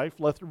another's life,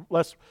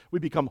 lest we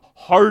become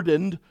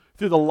hardened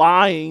through the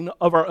lying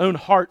of our own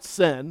heart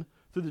sin,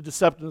 through the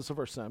deceptiveness of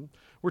our sin.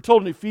 We're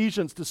told in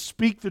Ephesians to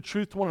speak the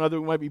truth to one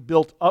another, we might be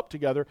built up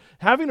together.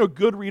 Having a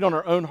good read on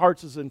our own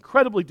hearts is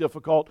incredibly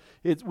difficult.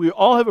 We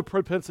all have a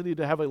propensity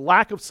to have a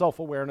lack of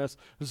self-awareness.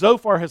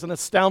 Zophar has an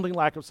astounding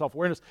lack of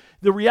self-awareness.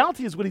 The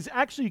reality is what he's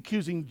actually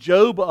accusing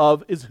Job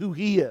of is who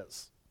he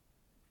is.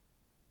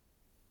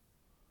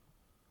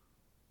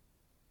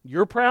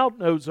 You're proud?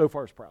 No,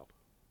 Zophar's proud.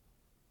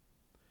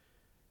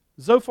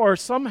 Zophar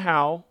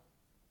somehow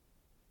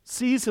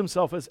sees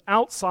himself as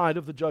outside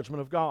of the judgment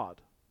of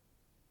God.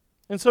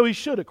 And so he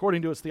should,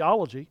 according to his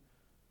theology.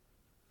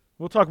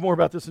 We'll talk more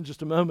about this in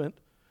just a moment.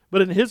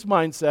 But in his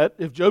mindset,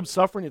 if Job's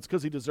suffering, it's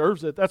because he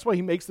deserves it. That's why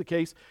he makes the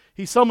case.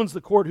 He summons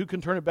the court. Who can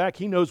turn it back?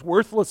 He knows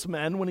worthless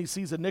men when he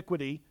sees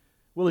iniquity.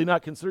 Will he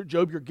not consider,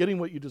 Job, you're getting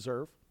what you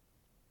deserve?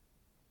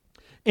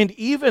 And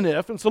even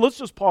if, and so let's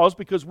just pause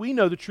because we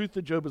know the truth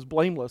that Job is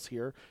blameless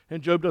here,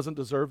 and Job doesn't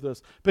deserve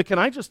this. But can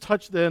I just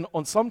touch then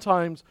on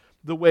sometimes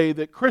the way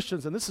that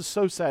Christians, and this is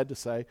so sad to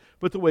say,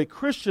 but the way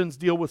Christians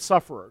deal with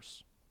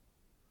sufferers.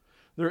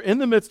 They're in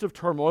the midst of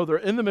turmoil. They're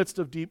in the midst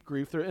of deep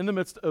grief. They're in the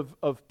midst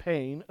of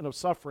pain and of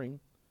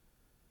suffering.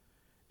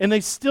 And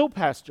they still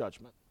pass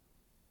judgment.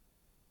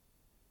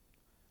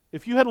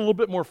 If you had a little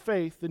bit more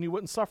faith, then you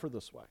wouldn't suffer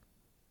this way.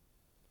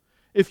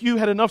 If you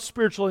had enough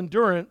spiritual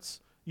endurance,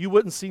 you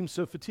wouldn't seem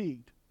so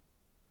fatigued.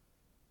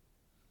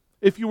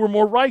 If you were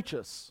more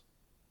righteous.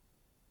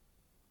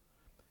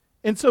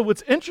 And so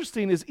what's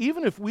interesting is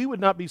even if we would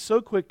not be so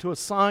quick to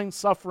assign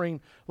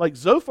suffering like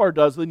Zophar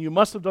does, then you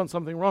must have done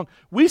something wrong.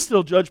 We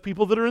still judge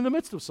people that are in the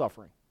midst of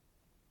suffering.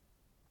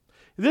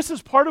 This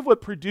is part of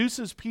what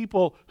produces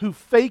people who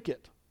fake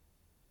it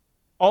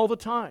all the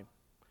time.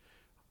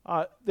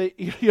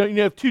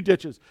 You have two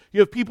ditches. You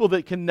have people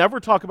that can never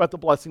talk about the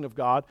blessing of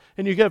God,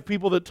 and you have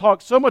people that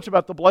talk so much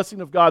about the blessing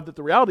of God that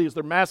the reality is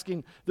they're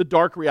masking the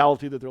dark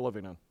reality that they're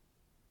living in.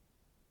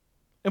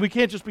 And we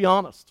can't just be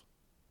honest.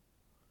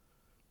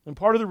 And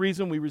part of the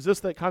reason we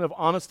resist that kind of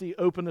honesty,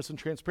 openness, and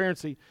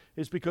transparency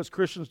is because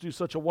Christians do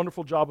such a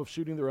wonderful job of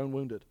shooting their own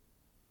wounded.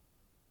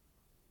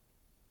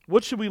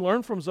 What should we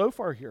learn from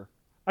Zophar here?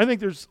 I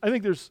think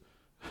there's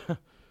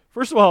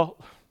first of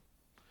all,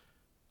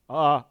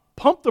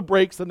 pump the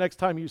brakes the next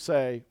time you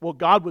say, well,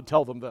 God would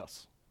tell them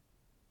this.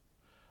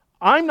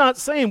 I'm not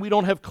saying we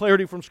don't have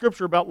clarity from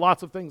Scripture about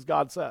lots of things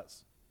God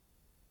says.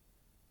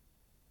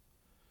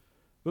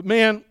 But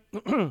man,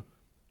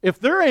 if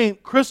there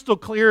ain't crystal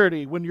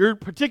clarity when you're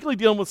particularly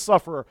dealing with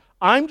sufferer,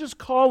 I'm just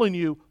calling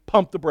you,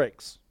 pump the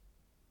brakes.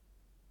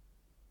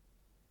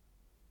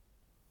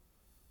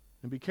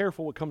 And be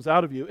careful what comes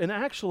out of you. And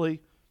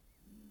actually,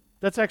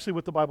 that's actually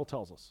what the Bible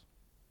tells us.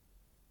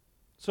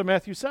 So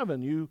Matthew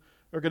 7, you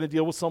are going to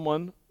deal with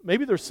someone,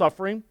 maybe they're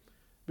suffering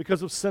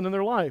because of sin in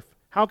their life.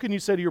 How can you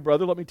say to your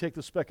brother, let me take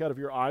the speck out of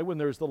your eye when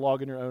there's the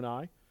log in your own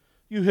eye?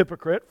 You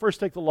hypocrite, first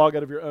take the log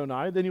out of your own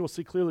eye, then you will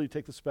see clearly to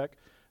take the speck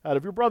out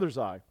of your brother's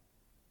eye.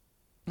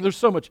 There's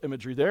so much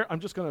imagery there. I'm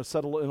just going to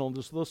settle in on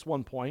just this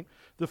one point.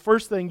 The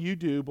first thing you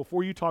do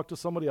before you talk to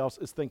somebody else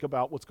is think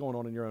about what's going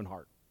on in your own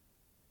heart.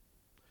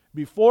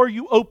 Before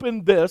you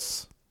open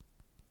this,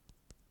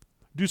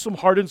 do some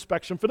heart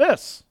inspection for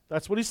this.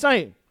 That's what he's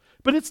saying.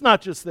 But it's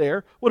not just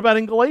there. What about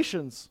in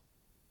Galatians?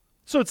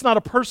 So it's not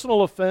a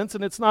personal offense,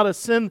 and it's not a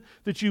sin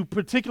that you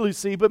particularly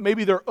see, but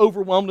maybe they're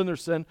overwhelmed in their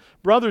sin.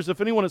 Brothers,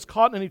 if anyone is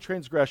caught in any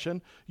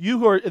transgression, you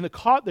who are in the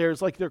caught there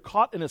is like they're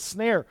caught in a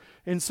snare.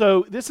 And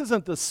so this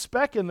isn't the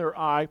speck in their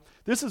eye.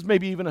 This is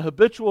maybe even a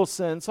habitual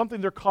sin,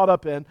 something they're caught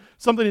up in,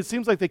 something it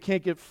seems like they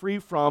can't get free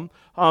from.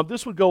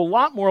 This would go a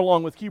lot more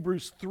along with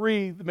Hebrews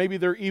 3. Maybe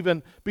they're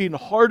even being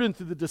hardened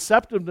through the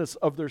deceptiveness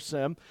of their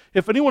sin.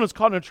 If anyone is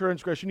caught in a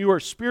transgression, you are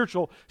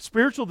spiritual.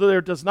 Spiritual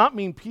there does not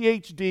mean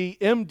PhD,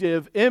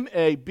 MDiv,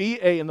 MA,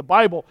 BA in the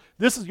Bible.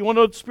 This is, you want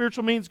to know what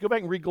spiritual means? Go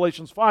back and read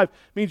Galatians 5. It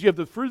means you have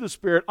the fruit of the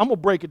Spirit. I'm going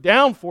to break it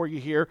down for you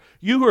here.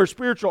 You who are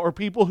spiritual are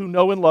people who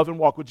know and love and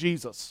walk with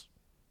Jesus.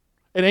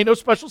 It ain't no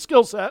special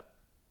skill set.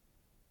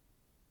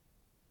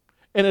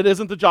 And it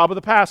isn't the job of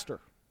the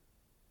pastor.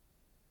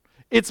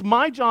 It's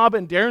my job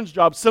and Darren's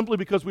job simply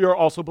because we are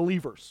also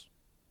believers.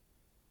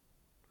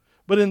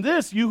 But in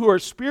this, you who are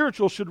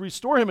spiritual should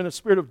restore him in a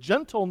spirit of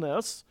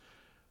gentleness.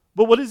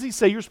 But what does he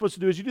say you're supposed to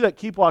do as you do that?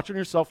 Keep watching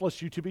yourself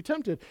lest you too be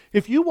tempted.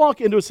 If you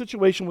walk into a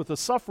situation with a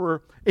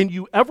sufferer and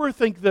you ever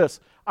think this,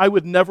 I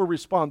would never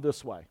respond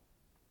this way,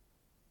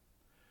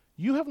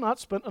 you have not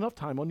spent enough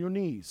time on your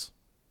knees.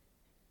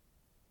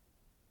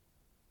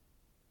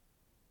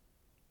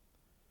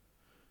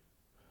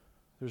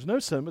 There's no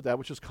sin but that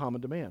which is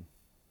common to man.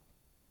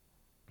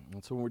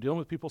 And so when we're dealing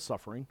with people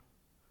suffering,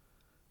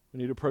 we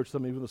need to approach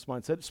them even with this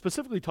mindset. It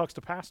specifically talks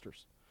to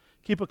pastors.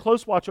 Keep a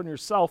close watch on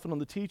yourself and on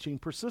the teaching.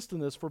 Persist in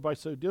this, for by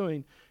so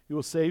doing, you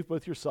will save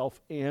both yourself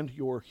and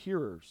your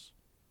hearers.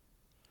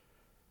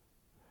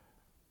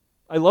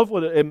 I love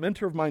what a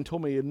mentor of mine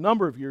told me a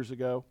number of years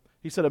ago.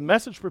 He said, a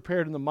message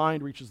prepared in the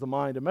mind reaches the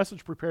mind. A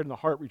message prepared in the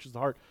heart reaches the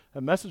heart.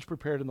 A message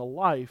prepared in the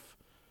life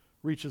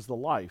reaches the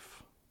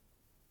life.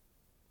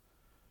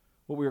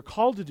 What we are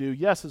called to do,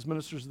 yes, as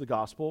ministers of the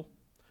gospel,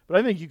 but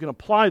I think you can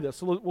apply this.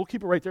 So we'll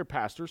keep it right there,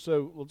 Pastor.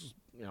 So we'll just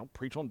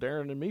preach on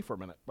Darren and me for a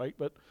minute, right?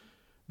 But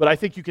I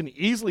think you can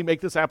easily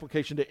make this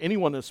application to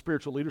anyone in a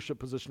spiritual leadership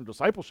position or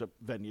discipleship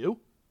venue.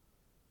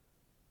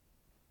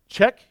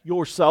 Check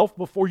yourself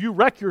before you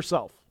wreck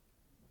yourself.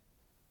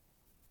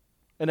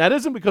 And that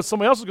isn't because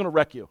somebody else is going to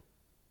wreck you.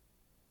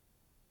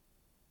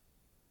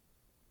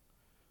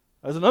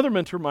 As another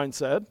mentor of mine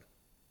said,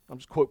 I'm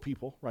just quote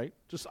people, right?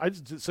 Just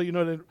so you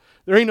know,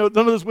 there ain't none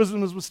of this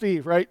wisdom is with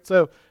Steve, right?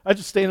 So I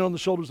just stand on the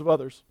shoulders of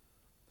others.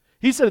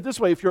 He said it this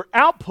way: if your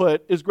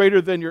output is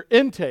greater than your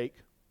intake,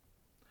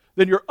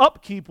 then your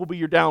upkeep will be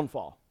your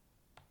downfall.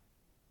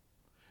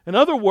 In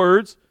other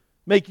words,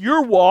 make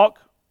your walk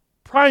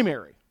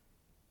primary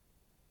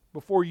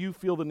before you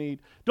feel the need.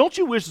 Don't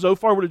you wish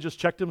Zophar would have just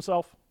checked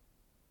himself?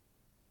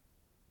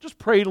 Just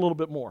prayed a little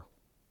bit more.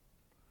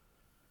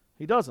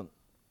 He doesn't.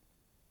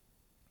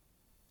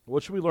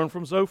 What should we learn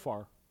from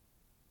Zophar?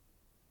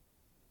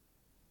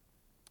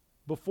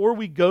 Before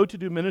we go to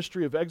do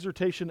ministry of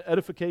exhortation,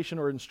 edification,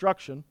 or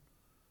instruction,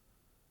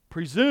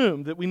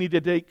 presume that we need to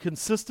take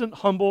consistent,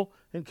 humble,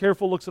 and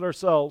careful looks at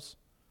ourselves,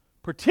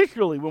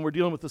 particularly when we're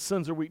dealing with the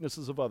sins or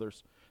weaknesses of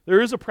others.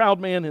 There is a proud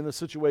man in this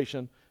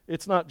situation.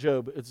 It's not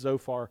Job, it's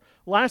Zophar.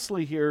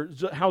 Lastly here,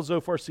 how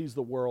Zophar sees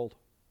the world.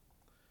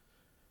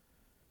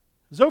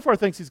 Zophar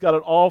thinks he's got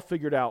it all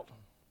figured out.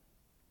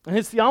 And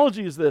his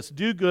theology is this: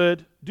 do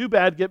good, do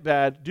bad, get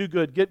bad, do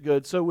good, get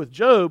good. So with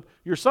Job,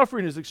 your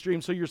suffering is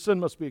extreme, so your sin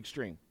must be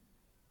extreme.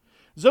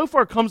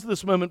 Zophar comes to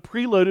this moment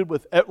preloaded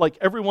with, like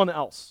everyone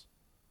else.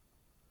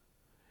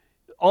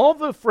 All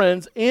the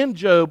friends and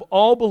Job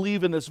all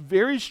believe in this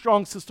very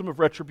strong system of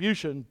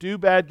retribution. Do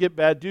bad,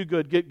 do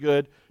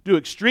good, do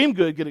extreme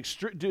good,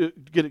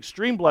 get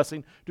extreme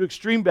blessing, do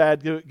extreme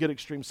bad, get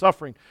extreme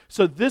suffering.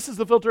 So this is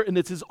the filter, and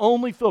it's his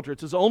only filter.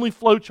 It's his only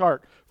flow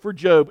chart for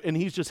Job, and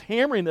he's just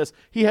hammering this.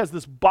 He has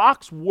this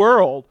box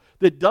world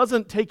that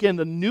doesn't take in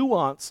the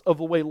nuance of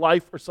the way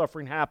life or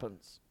suffering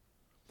happens.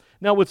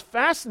 Now, what's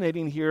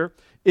fascinating here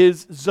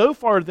is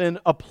Zophar then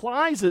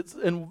applies it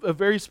in a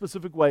very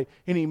specific way,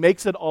 and he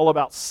makes it all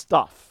about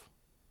stuff.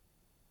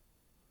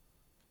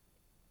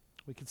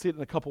 We can see it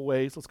in a couple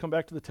ways. Let's come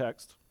back to the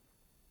text.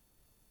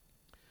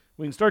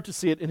 We can start to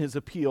see it in his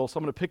appeal. So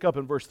I'm going to pick up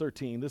in verse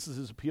 13. This is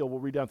his appeal.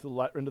 We'll read down to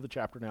the end of the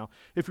chapter now.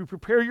 If you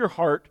prepare your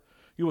heart,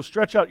 you will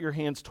stretch out your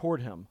hands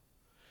toward him.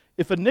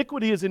 If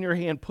iniquity is in your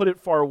hand, put it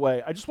far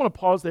away. I just want to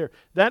pause there.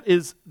 That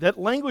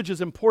language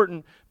is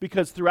important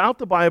because throughout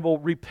the Bible,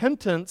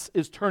 repentance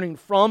is turning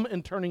from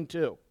and turning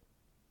to.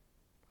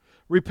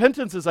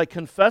 Repentance is I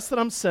confess that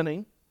I'm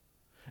sinning,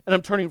 and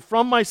I'm turning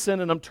from my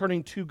sin, and I'm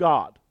turning to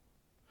God.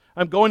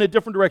 I'm going a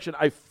different direction.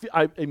 I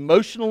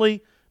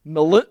emotionally,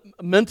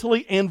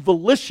 mentally, and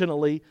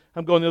volitionally,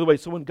 I'm going the other way.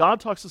 So when God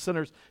talks to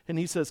sinners and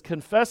he says,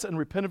 confess and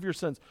repent of your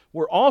sins,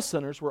 we're all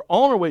sinners. We're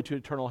all on our way to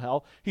eternal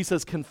hell. He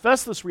says,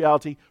 confess this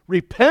reality,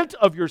 repent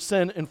of your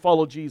sin, and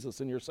follow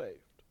Jesus, and you're saved.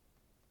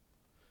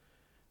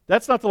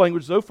 That's not the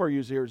language Zophar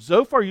uses here.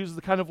 Zophar uses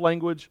the kind of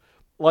language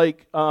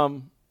like,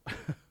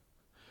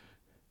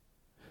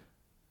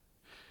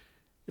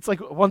 it's like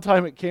one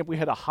time at camp we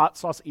had a hot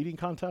sauce eating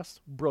contest.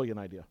 Brilliant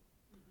idea.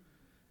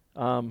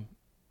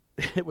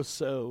 It was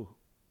so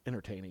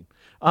entertaining.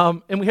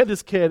 And we had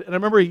this kid, and I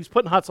remember he's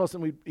putting hot sauce,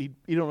 and he'd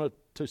eat on a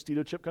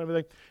Tostito chip kind of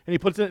thing, and he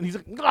puts it in, and he's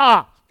like,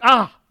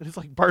 and it's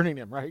like burning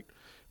him, right?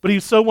 But he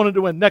so wanted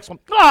to win. Next one,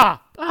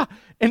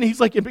 and he's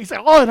like,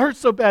 oh, it hurts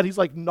so bad. He's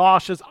like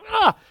nauseous,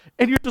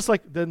 and you're just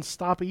like, then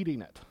stop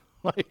eating it.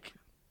 Like,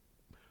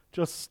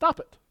 just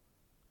stop it.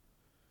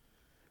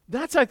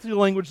 That's actually the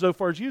language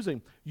Zophar is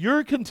using.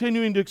 You're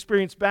continuing to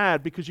experience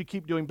bad because you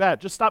keep doing bad.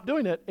 Just stop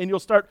doing it, and you'll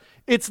start.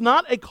 It's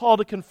not a call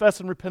to confess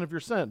and repent of your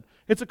sin.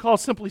 It's a call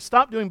simply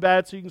stop doing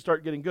bad so you can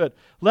start getting good.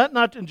 Let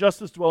not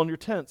injustice dwell in your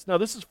tents. Now,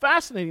 this is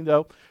fascinating,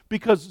 though,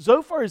 because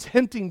Zophar is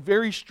hinting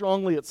very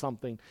strongly at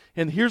something,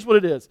 and here's what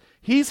it is.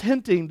 He's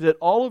hinting that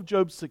all of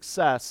Job's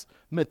success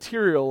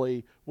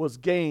materially was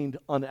gained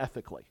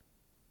unethically.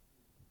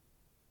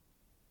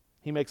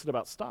 He makes it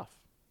about stuff.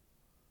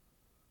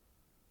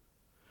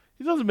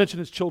 He doesn't mention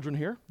his children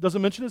here,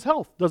 doesn't mention his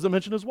health, doesn't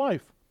mention his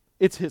wife.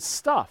 It's his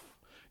stuff.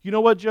 You know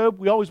what, Job?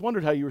 We always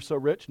wondered how you were so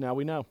rich. Now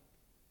we know.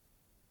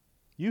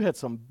 You had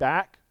some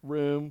back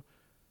room,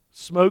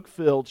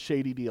 smoke-filled,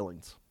 shady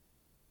dealings.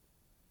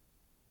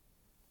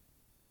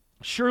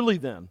 Surely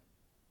then,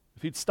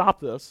 if he'd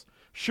stop this,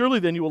 surely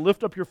then you will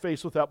lift up your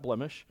face without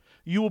blemish.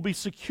 You will be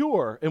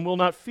secure and will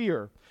not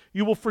fear.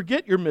 You will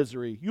forget your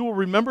misery. You will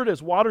remember it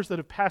as waters that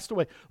have passed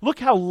away. Look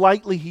how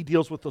lightly he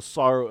deals with the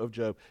sorrow of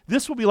Job.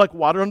 This will be like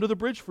water under the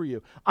bridge for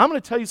you. I'm going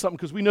to tell you something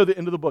because we know the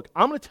end of the book.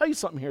 I'm going to tell you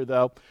something here,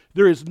 though.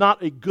 There is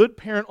not a good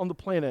parent on the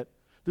planet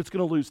that's going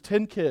to lose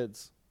 10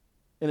 kids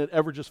and it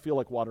ever just feel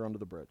like water under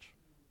the bridge.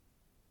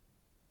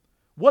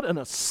 What an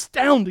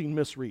astounding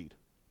misread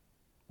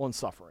on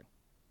suffering.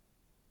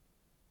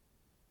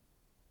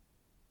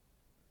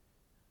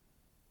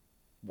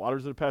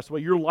 Waters that have passed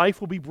away. Your life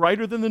will be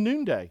brighter than the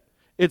noonday.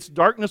 Its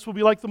darkness will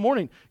be like the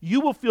morning. You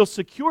will feel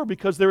secure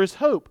because there is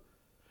hope.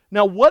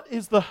 Now, what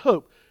is the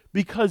hope?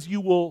 Because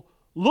you will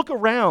look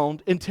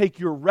around and take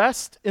your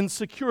rest in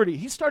security.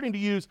 He's starting to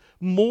use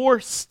more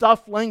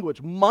stuff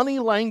language, money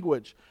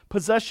language,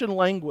 possession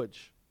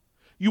language.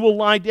 You will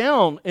lie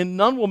down and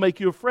none will make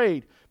you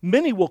afraid.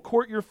 Many will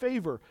court your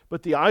favor,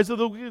 but the eyes of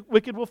the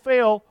wicked will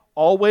fail.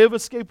 All way of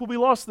escape will be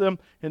lost to them,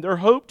 and their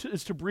hope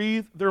is to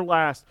breathe their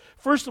last.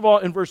 First of all,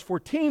 in verse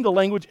 14, the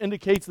language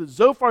indicates that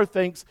Zophar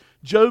thinks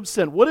Job's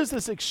sin. What is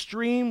this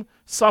extreme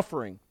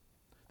suffering?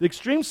 The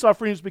extreme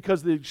suffering is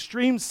because the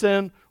extreme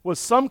sin was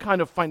some kind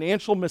of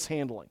financial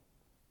mishandling.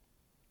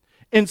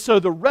 And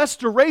so the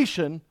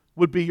restoration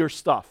would be your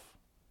stuff.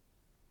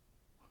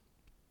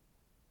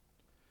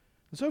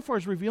 And Zophar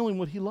is revealing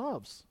what he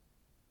loves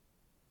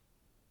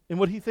and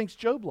what he thinks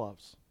Job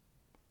loves,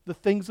 the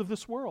things of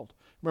this world.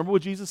 Remember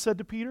what Jesus said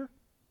to Peter?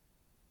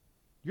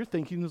 Your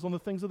thinking is on the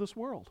things of this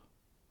world.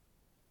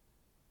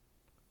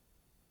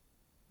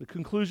 The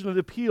conclusion of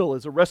the appeal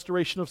is a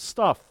restoration of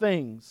stuff,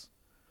 things.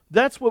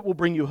 That's what will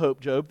bring you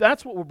hope, Job.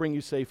 That's what will bring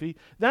you safety.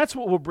 That's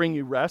what will bring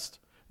you rest.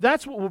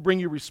 That's what will bring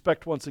you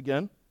respect once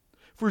again.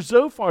 For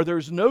Zophar, there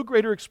is no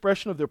greater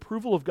expression of the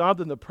approval of God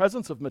than the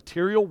presence of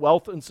material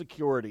wealth and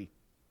security.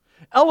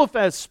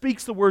 Eliphaz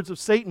speaks the words of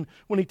Satan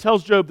when he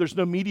tells Job there's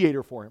no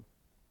mediator for him.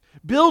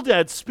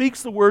 Bildad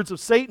speaks the words of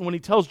Satan when he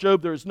tells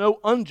Job there is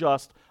no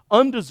unjust,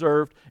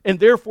 undeserved, and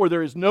therefore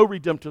there is no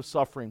redemptive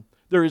suffering.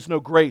 There is no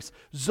grace.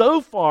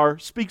 Zophar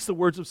speaks the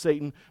words of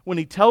Satan when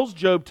he tells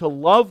Job to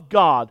love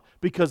God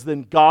because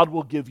then God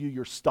will give you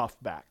your stuff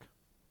back.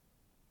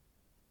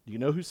 Do you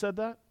know who said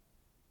that?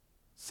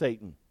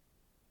 Satan.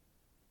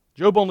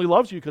 Job only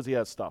loves you because he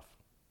has stuff.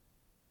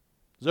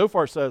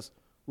 Zophar says,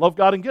 love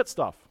God and get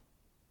stuff.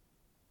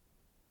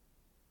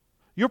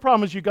 Your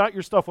problem is you got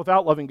your stuff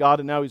without loving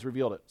God, and now he's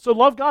revealed it. So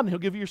love God, and he'll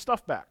give you your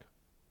stuff back.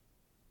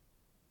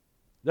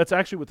 That's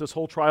actually what this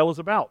whole trial is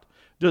about.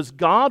 Does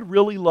God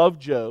really love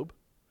Job,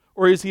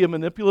 or is he a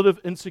manipulative,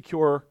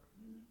 insecure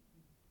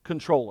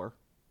controller?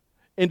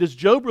 And does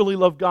Job really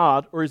love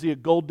God, or is he a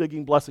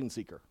gold-digging blessing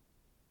seeker?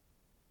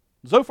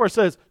 Zophar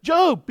says,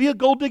 Job, be a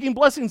gold-digging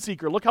blessing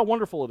seeker. Look how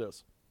wonderful it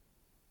is.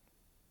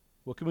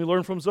 What can we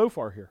learn from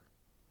Zophar here?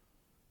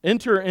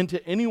 Enter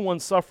into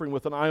anyone's suffering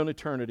with an eye on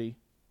eternity,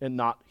 and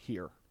not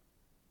here.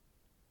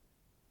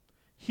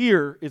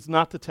 here is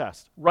not the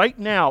test. Right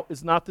now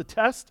is not the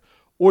test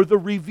or the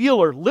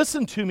revealer.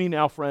 Listen to me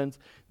now, friends.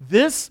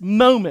 This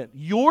moment,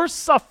 your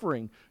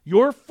suffering,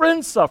 your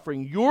friend's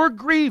suffering, your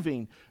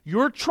grieving,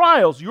 your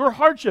trials, your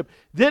hardship,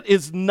 that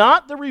is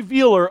not the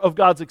revealer of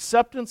God's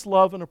acceptance,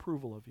 love, and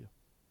approval of you.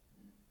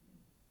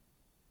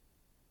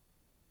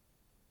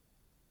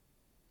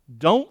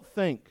 Don't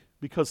think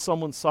because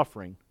someone's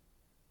suffering,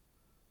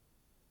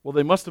 well,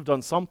 they must have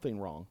done something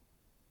wrong.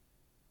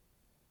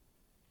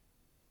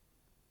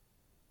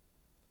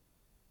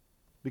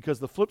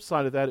 Because the flip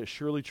side of that is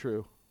surely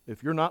true.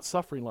 If you're not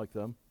suffering like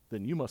them,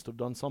 then you must have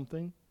done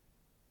something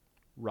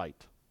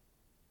right.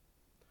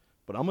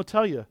 But I'm going to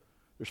tell you,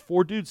 there's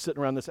 4 dudes sitting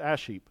around this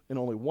ash heap, and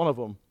only one of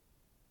them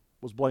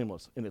was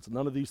blameless, and it's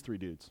none of these 3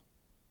 dudes.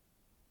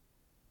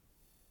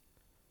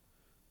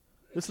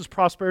 This is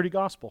prosperity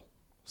gospel.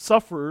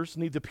 Sufferers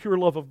need the pure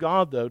love of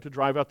God, though, to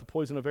drive out the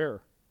poison of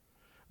error.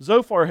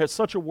 Zophar has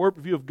such a warped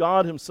view of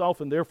God himself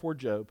and therefore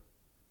Job.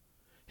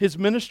 His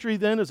ministry,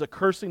 then, is a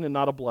cursing and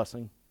not a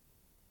blessing.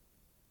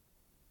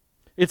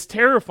 It's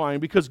terrifying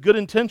because good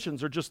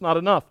intentions are just not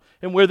enough.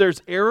 And where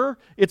there's error,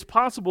 it's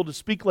possible to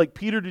speak like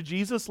Peter to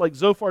Jesus, like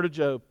Zophar to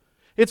Job.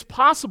 It's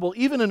possible,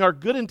 even in our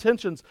good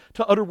intentions,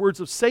 to utter words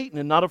of Satan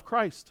and not of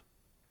Christ.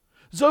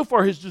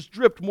 Zophar has just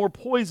dripped more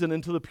poison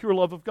into the pure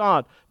love of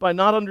God by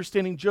not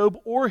understanding Job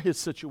or his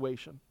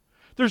situation.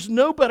 There's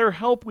no better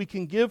help we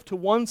can give to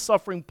one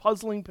suffering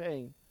puzzling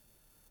pain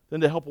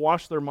than to help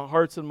wash their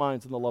hearts and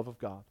minds in the love of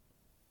God.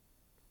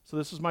 So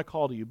this is my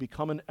call to you.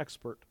 Become an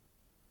expert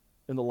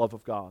in the love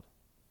of God.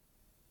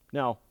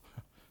 Now,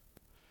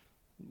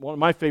 one of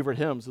my favorite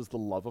hymns is the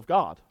love of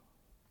God.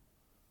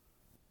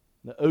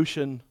 The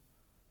ocean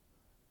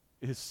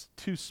is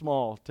too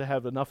small to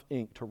have enough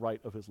ink to write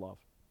of his love.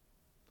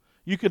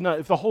 You could not,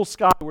 if the whole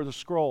sky were the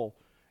scroll,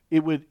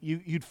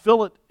 you'd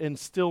fill it and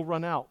still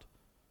run out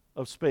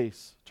of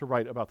space to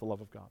write about the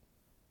love of God.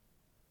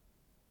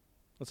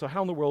 And so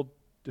how in the world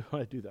do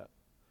I do that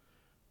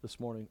this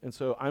morning? And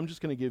so I'm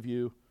just going to give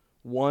you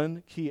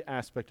one key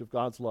aspect of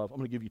God's love. I'm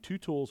going to give you 2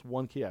 tools,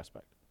 one key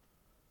aspect.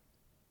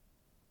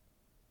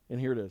 And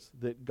here it is,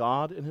 that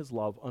God in his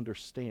love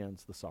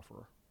understands the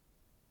sufferer.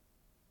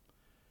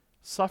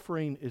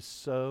 Suffering is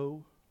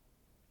so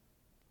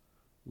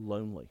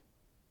lonely.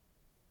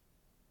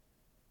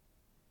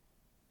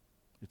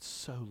 It's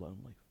so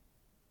lonely.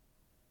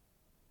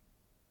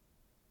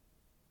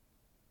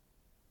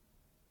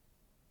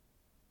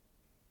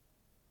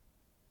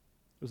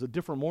 It was a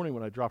different morning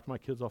when I dropped my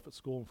kids off at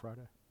school on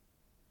Friday.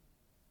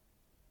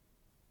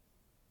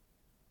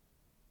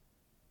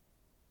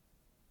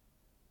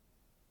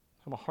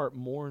 How my heart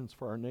mourns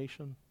for our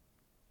nation.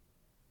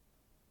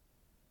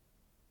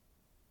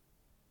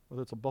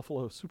 Whether it's a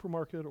Buffalo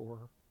supermarket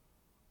or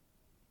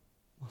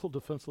little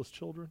defenseless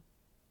children.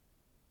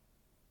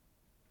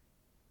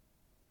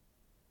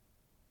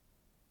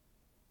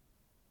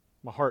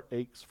 My heart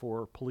aches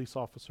for police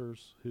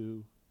officers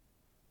who,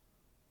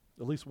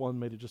 at least one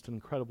made it just an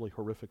incredibly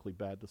horrifically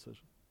bad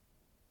decision.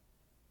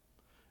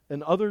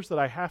 And others that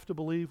I have to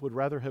believe would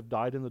rather have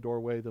died in the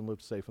doorway than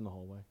lived safe in the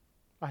hallway.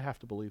 I have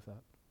to believe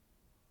that.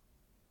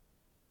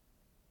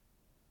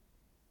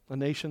 A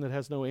nation that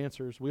has no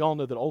answers. We all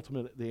know that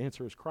ultimately the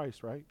answer is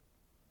Christ, right?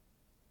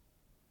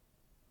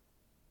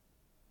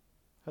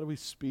 How do we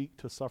speak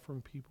to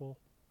suffering people?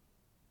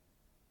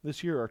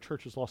 This year our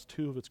church has lost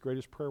 2 of its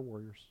greatest prayer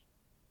warriors.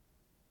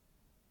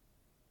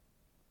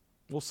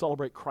 We'll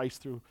celebrate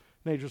Christ through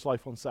Najer's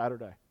life on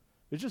Saturday.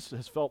 It just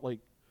has felt like,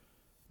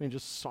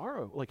 just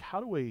sorrow. Like,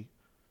 how do we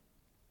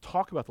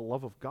talk about the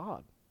love of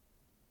God?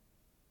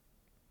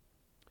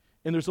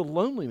 And there's a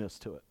loneliness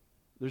to it.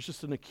 There's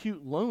just an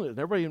acute loneliness. And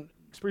everybody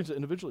experiences it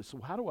individually. So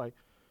what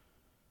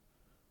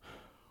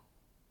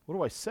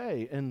do I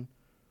say? And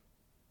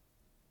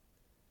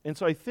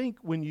so I think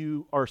when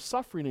you are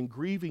suffering and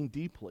grieving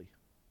deeply,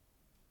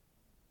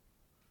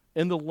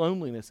 in the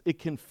loneliness, it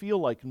can feel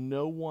like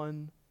no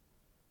one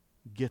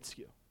gets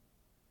you.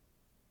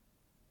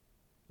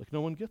 Like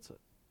no one gets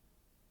it.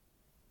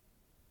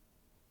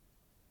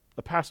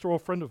 A pastoral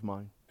friend of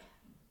mine,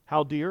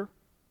 Hal Deere,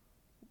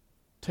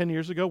 10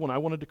 years ago when I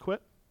wanted to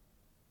quit,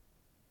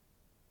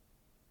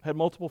 had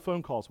multiple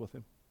phone calls with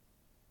him,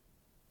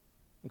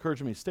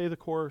 encouraging me, stay the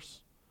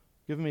course,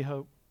 giving me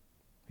hope.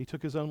 He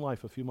took his own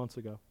life a few months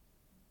ago.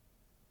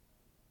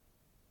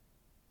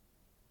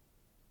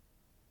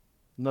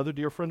 Another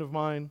dear friend of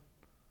mine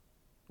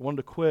wanted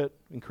to quit,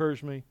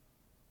 encouraged me,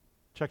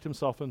 checked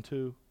himself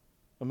into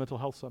a mental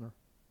health center.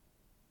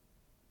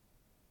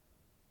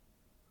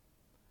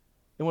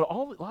 And what a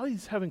lot of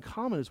these have in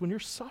common is when you're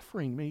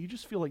suffering, man, you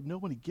just feel like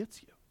nobody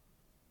gets you.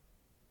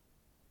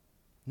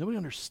 Nobody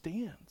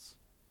understands.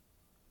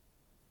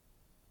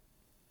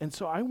 And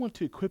so I want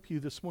to equip you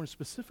this morning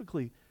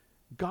specifically,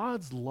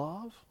 God's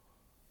love,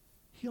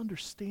 he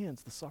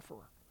understands the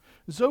sufferer.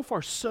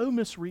 Zophar so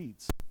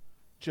misreads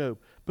Job,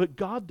 but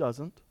God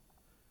doesn't.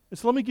 And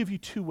so let me give you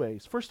 2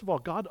 ways. First of all,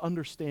 God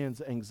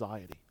understands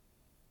anxiety.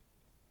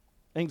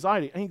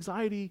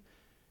 Anxiety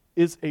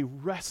is a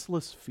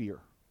restless fear.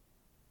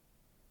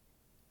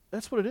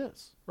 That's what it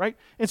is, right?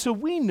 And so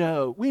we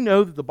know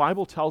that the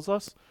Bible tells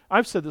us,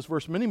 I've said this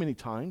verse many, many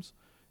times,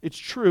 it's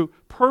true,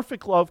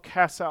 perfect love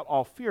casts out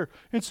all fear.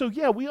 And so,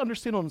 yeah, we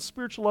understand on the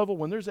spiritual level,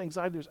 when there's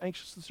anxiety, there's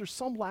anxiousness, there's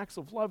some lacks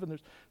of love, and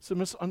there's some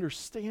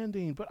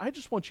misunderstanding. But I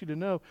just want you to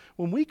know,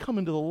 when we come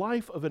into the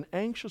life of an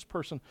anxious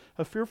person,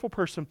 a fearful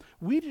person,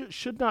 we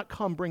should not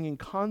come bringing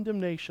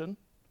condemnation.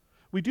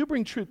 We do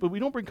bring truth, but we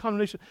don't bring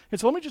condemnation.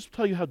 And so let me just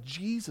tell you how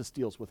Jesus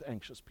deals with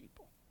anxious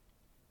people.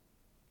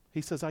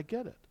 He says, I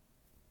get it.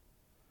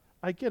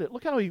 I get it.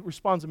 Look how he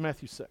responds in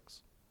Matthew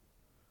 6.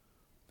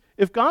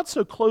 If God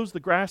so clothes the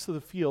grass of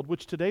the field,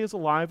 which today is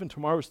alive and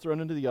tomorrow is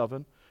thrown into the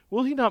oven,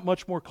 will he not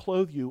much more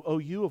clothe you, O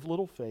you of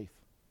little faith?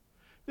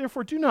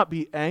 Therefore do not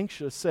be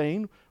anxious,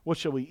 saying, what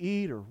shall we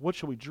eat, or what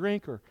shall we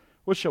drink, or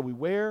what shall we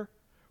wear?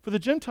 For the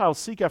Gentiles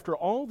seek after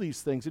all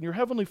these things, and your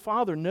heavenly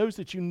Father knows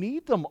that you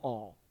need them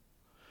all.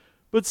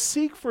 But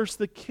seek first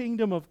the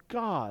kingdom of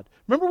God.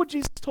 Remember what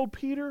Jesus told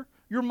Peter?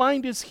 Your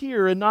mind is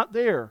here and not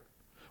there.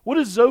 What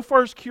is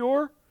Zophar's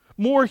cure?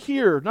 More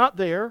here, not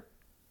there.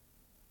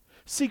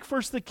 Seek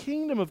first the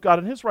kingdom of God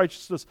and his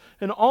righteousness,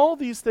 and all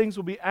these things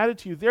will be added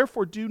to you.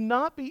 Therefore, do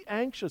not be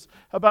anxious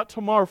about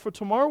tomorrow, for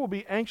tomorrow will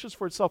be anxious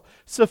for itself.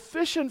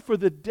 Sufficient for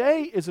the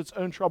day is its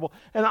own trouble.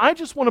 And I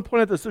just want to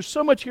point out this. There's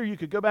so much here you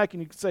could go back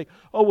and you could say,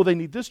 oh, well, they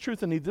need this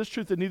truth, they need this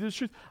truth, they need this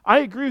truth. I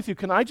agree with you.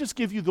 Can I just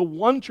give you the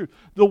one truth?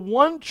 The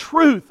one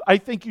truth I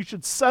think you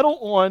should settle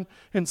on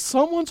in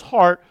someone's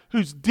heart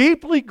who's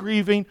deeply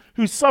grieving,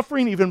 who's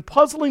suffering even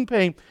puzzling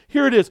pain.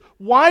 Here it is.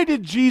 Why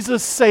did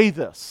Jesus say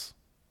this?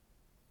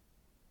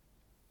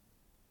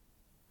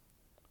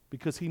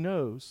 Because he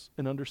knows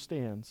and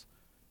understands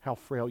how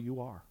frail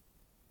you are.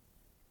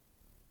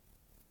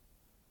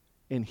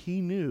 And he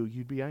knew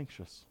you'd be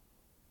anxious.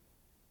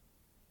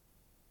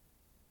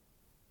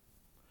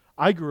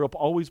 I grew up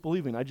always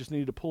believing I just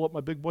needed to pull up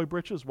my big boy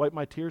britches, wipe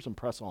my tears, and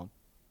press on.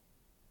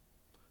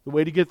 The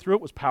way to get through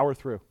it was power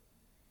through.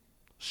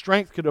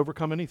 Strength could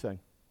overcome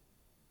anything.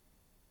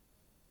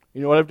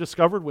 You know what I've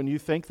discovered? When you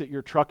think that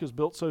your truck is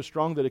built so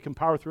strong that it can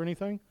power through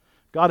anything,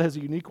 God has a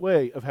unique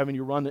way of having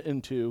you run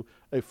into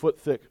a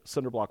foot-thick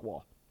cinder block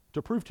wall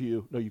to prove to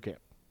you, no, you can't.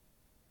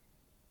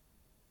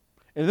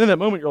 And in that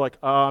moment, you're like,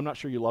 I'm not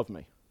sure you love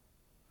me.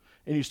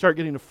 And you start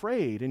getting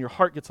afraid, and your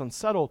heart gets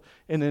unsettled,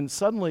 and then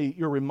suddenly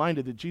you're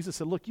reminded that Jesus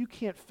said, look, you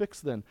can't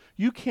fix then.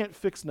 You can't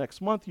fix next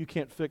month. You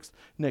can't fix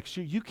next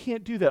year. You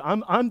can't do that.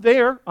 I'm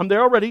there. I'm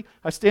there already.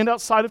 I stand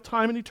outside of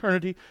time and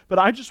eternity, but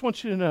I just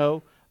want you to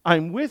know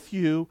I'm with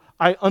you.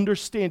 I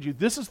understand you.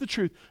 This is the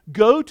truth.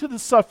 Go to the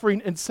suffering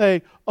and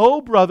say,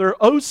 oh, brother,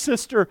 oh,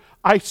 sister,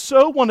 I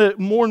so want to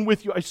mourn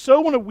with you. I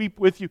so want to weep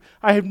with you.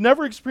 I have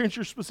never experienced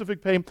your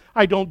specific pain.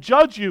 I don't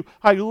judge you.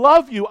 I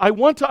love you. I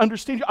want to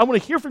understand you. I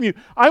want to hear from you.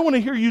 I want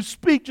to hear you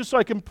speak just so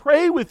I can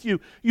pray with you.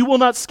 You will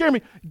not scare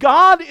me.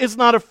 God is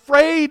not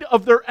afraid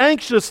of their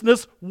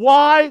anxiousness.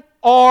 Why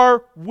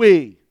are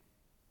we?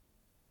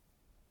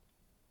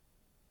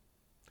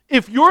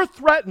 If you're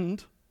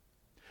threatened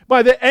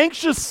by the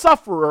anxious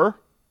sufferer,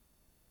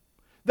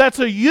 that's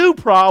a you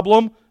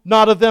problem,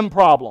 not a them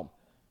problem.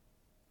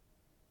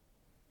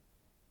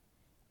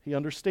 He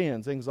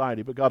understands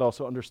anxiety, but God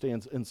also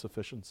understands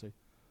insufficiency.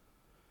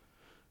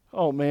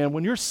 Oh man,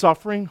 when you're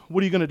suffering,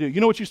 what are you going to do? You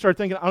know what you start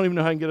thinking? I don't even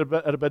know how I can get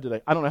out of bed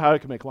today. I don't know how I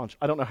can make lunch.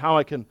 I don't know how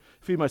I can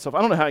feed myself.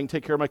 I don't know how I can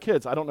take care of my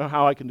kids. I don't know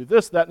how I can do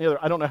this, that, and the other.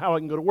 I don't know how I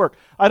can go to work.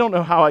 I don't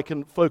know how I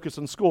can focus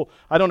in school.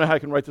 I don't know how I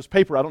can write this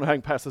paper. I don't know how I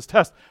can pass this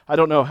test. I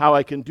don't know how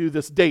I can do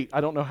this date. I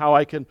don't know how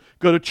I can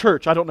go to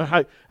church. I don't know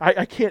how,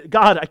 I can't,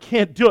 God, I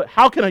can't do it.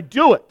 How can I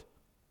do it?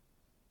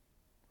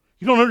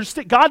 You don't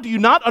understand. God, do you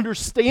not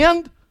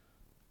understand?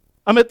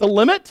 I'm at the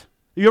limit.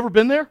 Have you ever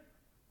been there?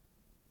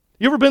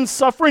 You ever been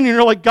suffering and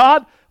you're like,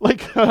 God,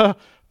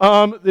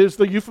 there's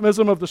the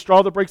euphemism of the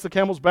straw that breaks the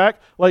camel's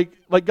back. Like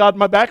God,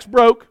 my back's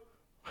broke.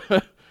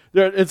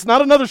 It's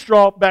not another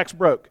straw, back's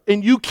broke.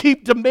 And you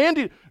keep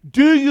demanding,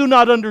 do you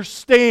not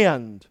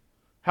understand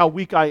how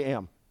weak I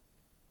am?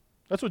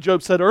 That's what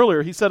Job said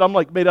earlier. He said, I'm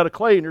like made out of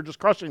clay and you're just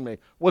crushing me.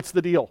 What's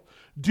the deal?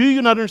 Do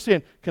you not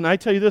understand? Can I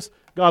tell you this?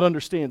 God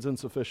understands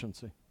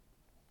insufficiency.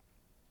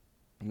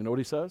 You know what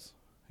he says?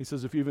 He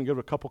says, if you even give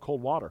a cup of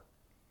cold water,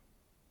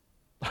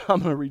 I'm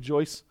going to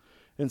rejoice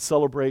and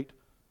celebrate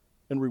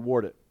and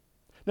reward it.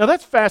 Now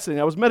that's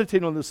fascinating. I was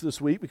meditating on this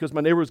week because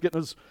my neighbor was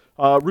getting his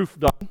roof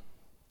done.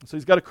 So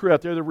he's got a crew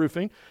out there, they're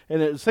roofing.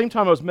 And at the same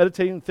time I was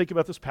meditating and thinking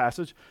about this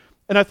passage.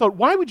 And I thought,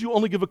 why would you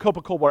only give a cup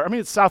of cold water? I mean,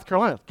 it's South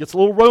Carolina. It gets a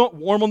little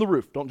warm on the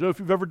roof. Don't know if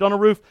you've ever done a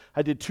roof.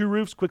 I did 2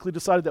 roofs, quickly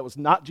decided that was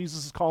not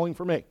Jesus' calling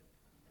for me.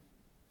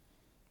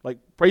 Like,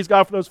 praise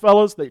God for those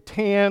fellows. They're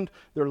tanned,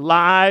 they're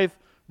live,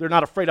 they're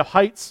not afraid of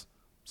heights.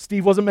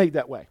 Steve wasn't made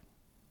that way.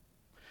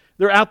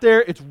 They're out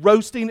there, it's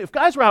roasting. If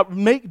guys were out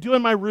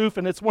doing my roof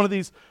and it's one of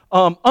these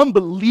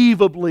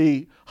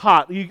unbelievably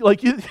hot,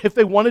 if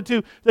they wanted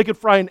to, they could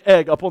fry an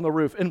egg up on the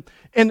roof.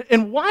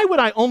 And why would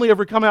I only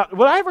ever come out,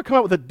 would I ever come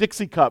out with a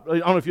Dixie cup? I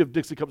don't know if you have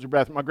Dixie cups in your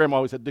bathroom. My grandma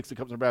always had Dixie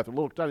cups in her bathroom,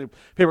 a little tiny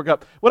paper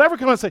cup. Would I ever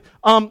come out and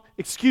say,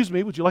 excuse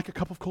me, would you like a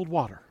cup of cold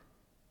water?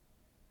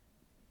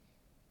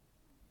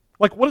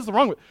 Like, what is the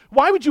wrong with it?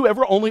 Why would you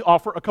ever only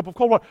offer a cup of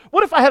cold water?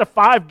 What if I had a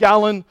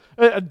 5-gallon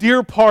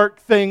Deer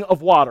Park thing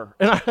of water,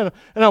 and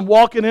I'm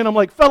walking in, I'm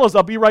like, fellas,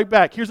 I'll be right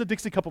back. Here's a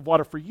Dixie cup of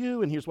water for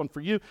you, and here's one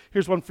for you,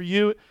 here's one for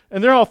you.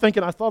 And they're all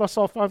thinking, I thought I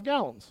saw 5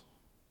 gallons.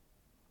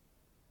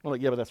 I'm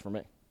like, yeah, but that's for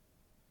me.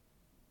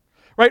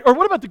 Right? Or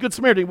what about the Good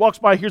Samaritan? He walks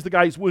by, here's the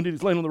guy, he's wounded,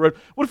 he's laying on the road.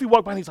 What if he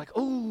walked by and he's like,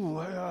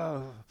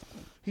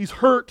 he's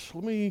hurt.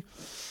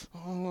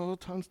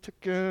 Time's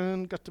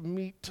ticking, got to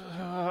meet.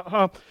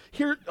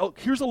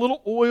 Here's a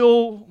little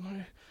oil.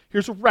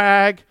 Here's a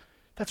rag.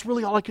 That's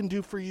really all I can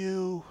do for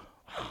you.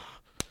 I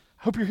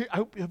hope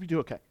you do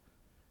okay.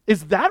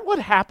 Is that what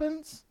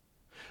happens?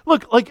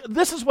 Look, like,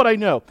 this is what I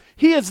know.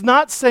 He is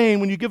not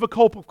saying when you give a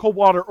cup of cold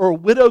water or a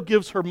widow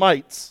gives her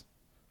mites,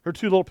 her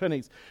 2 little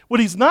pennies. What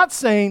he's not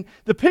saying,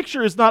 the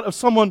picture is not of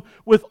someone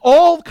with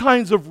all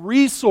kinds of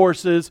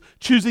resources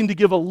choosing to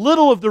give a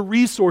little of the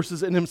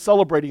resources and him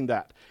celebrating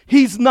that.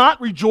 He's not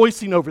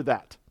rejoicing over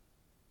that.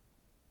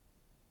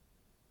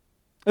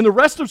 And the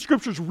rest of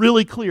Scripture is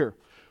really clear.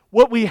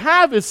 What we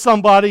have is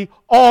somebody,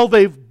 all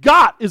they've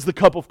got is the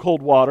cup of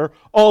cold water.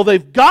 All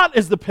they've got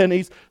is the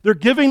pennies. They're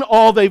giving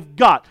all they've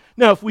got.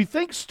 Now, if we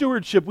think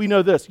stewardship, we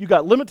know this. You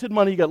got limited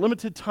money, you got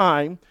limited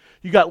time,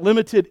 you got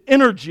limited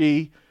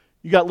energy,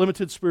 you got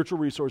limited spiritual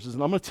resources,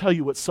 and I'm going to tell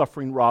you what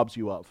suffering robs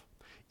you of.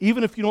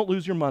 Even if you don't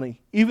lose your money,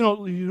 even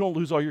if you don't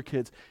lose all your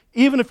kids,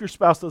 even if your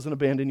spouse doesn't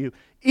abandon you,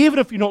 even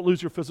if you don't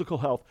lose your physical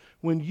health,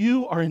 when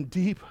you are in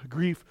deep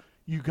grief,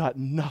 you got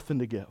nothing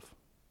to give.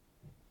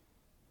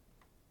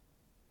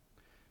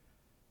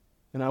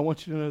 And I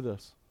want you to know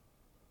this.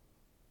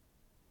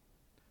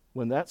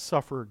 When that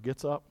sufferer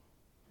gets up,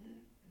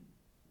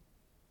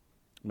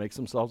 makes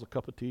themselves a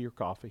cup of tea or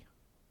coffee,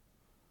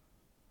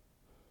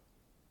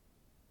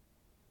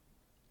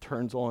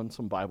 turns on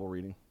some Bible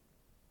reading,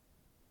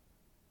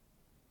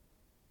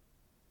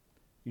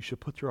 you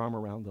should put your arm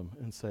around them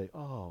and say,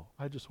 oh,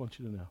 I just want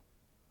you to know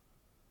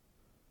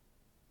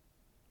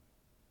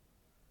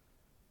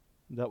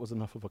that was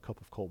enough of a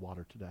cup of cold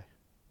water today.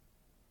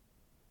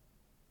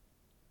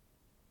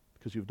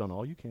 Because you've done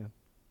all you can.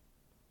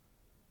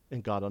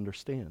 And God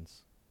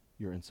understands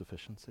your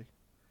insufficiency.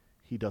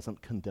 He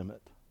doesn't condemn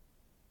it.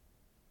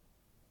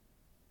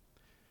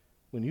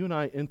 When you and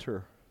I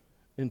enter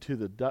into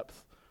the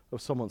depth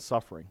of someone's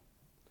suffering,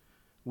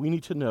 we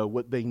need to know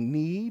what they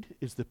need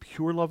is the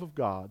pure love of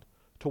God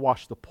to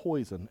wash the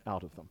poison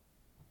out of them.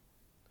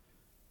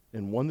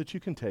 And one that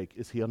you can take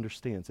is He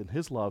understands. In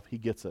His love, He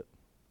gets it.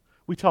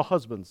 We tell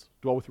husbands,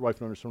 dwell with your wife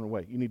in an understanding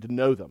way. You need to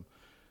know them.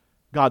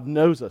 God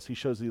knows us. He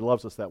shows that He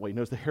loves us that way. He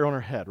knows the hair on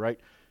our head, right?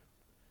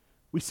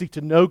 We seek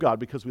to know God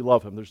because we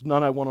love Him. There's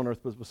none I want on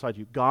earth beside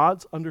you.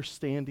 God's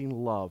understanding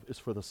love is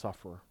for the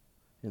sufferer.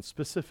 And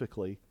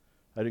specifically,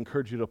 I'd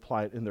encourage you to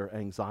apply it in their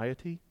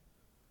anxiety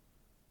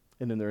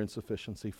and in their insufficiency.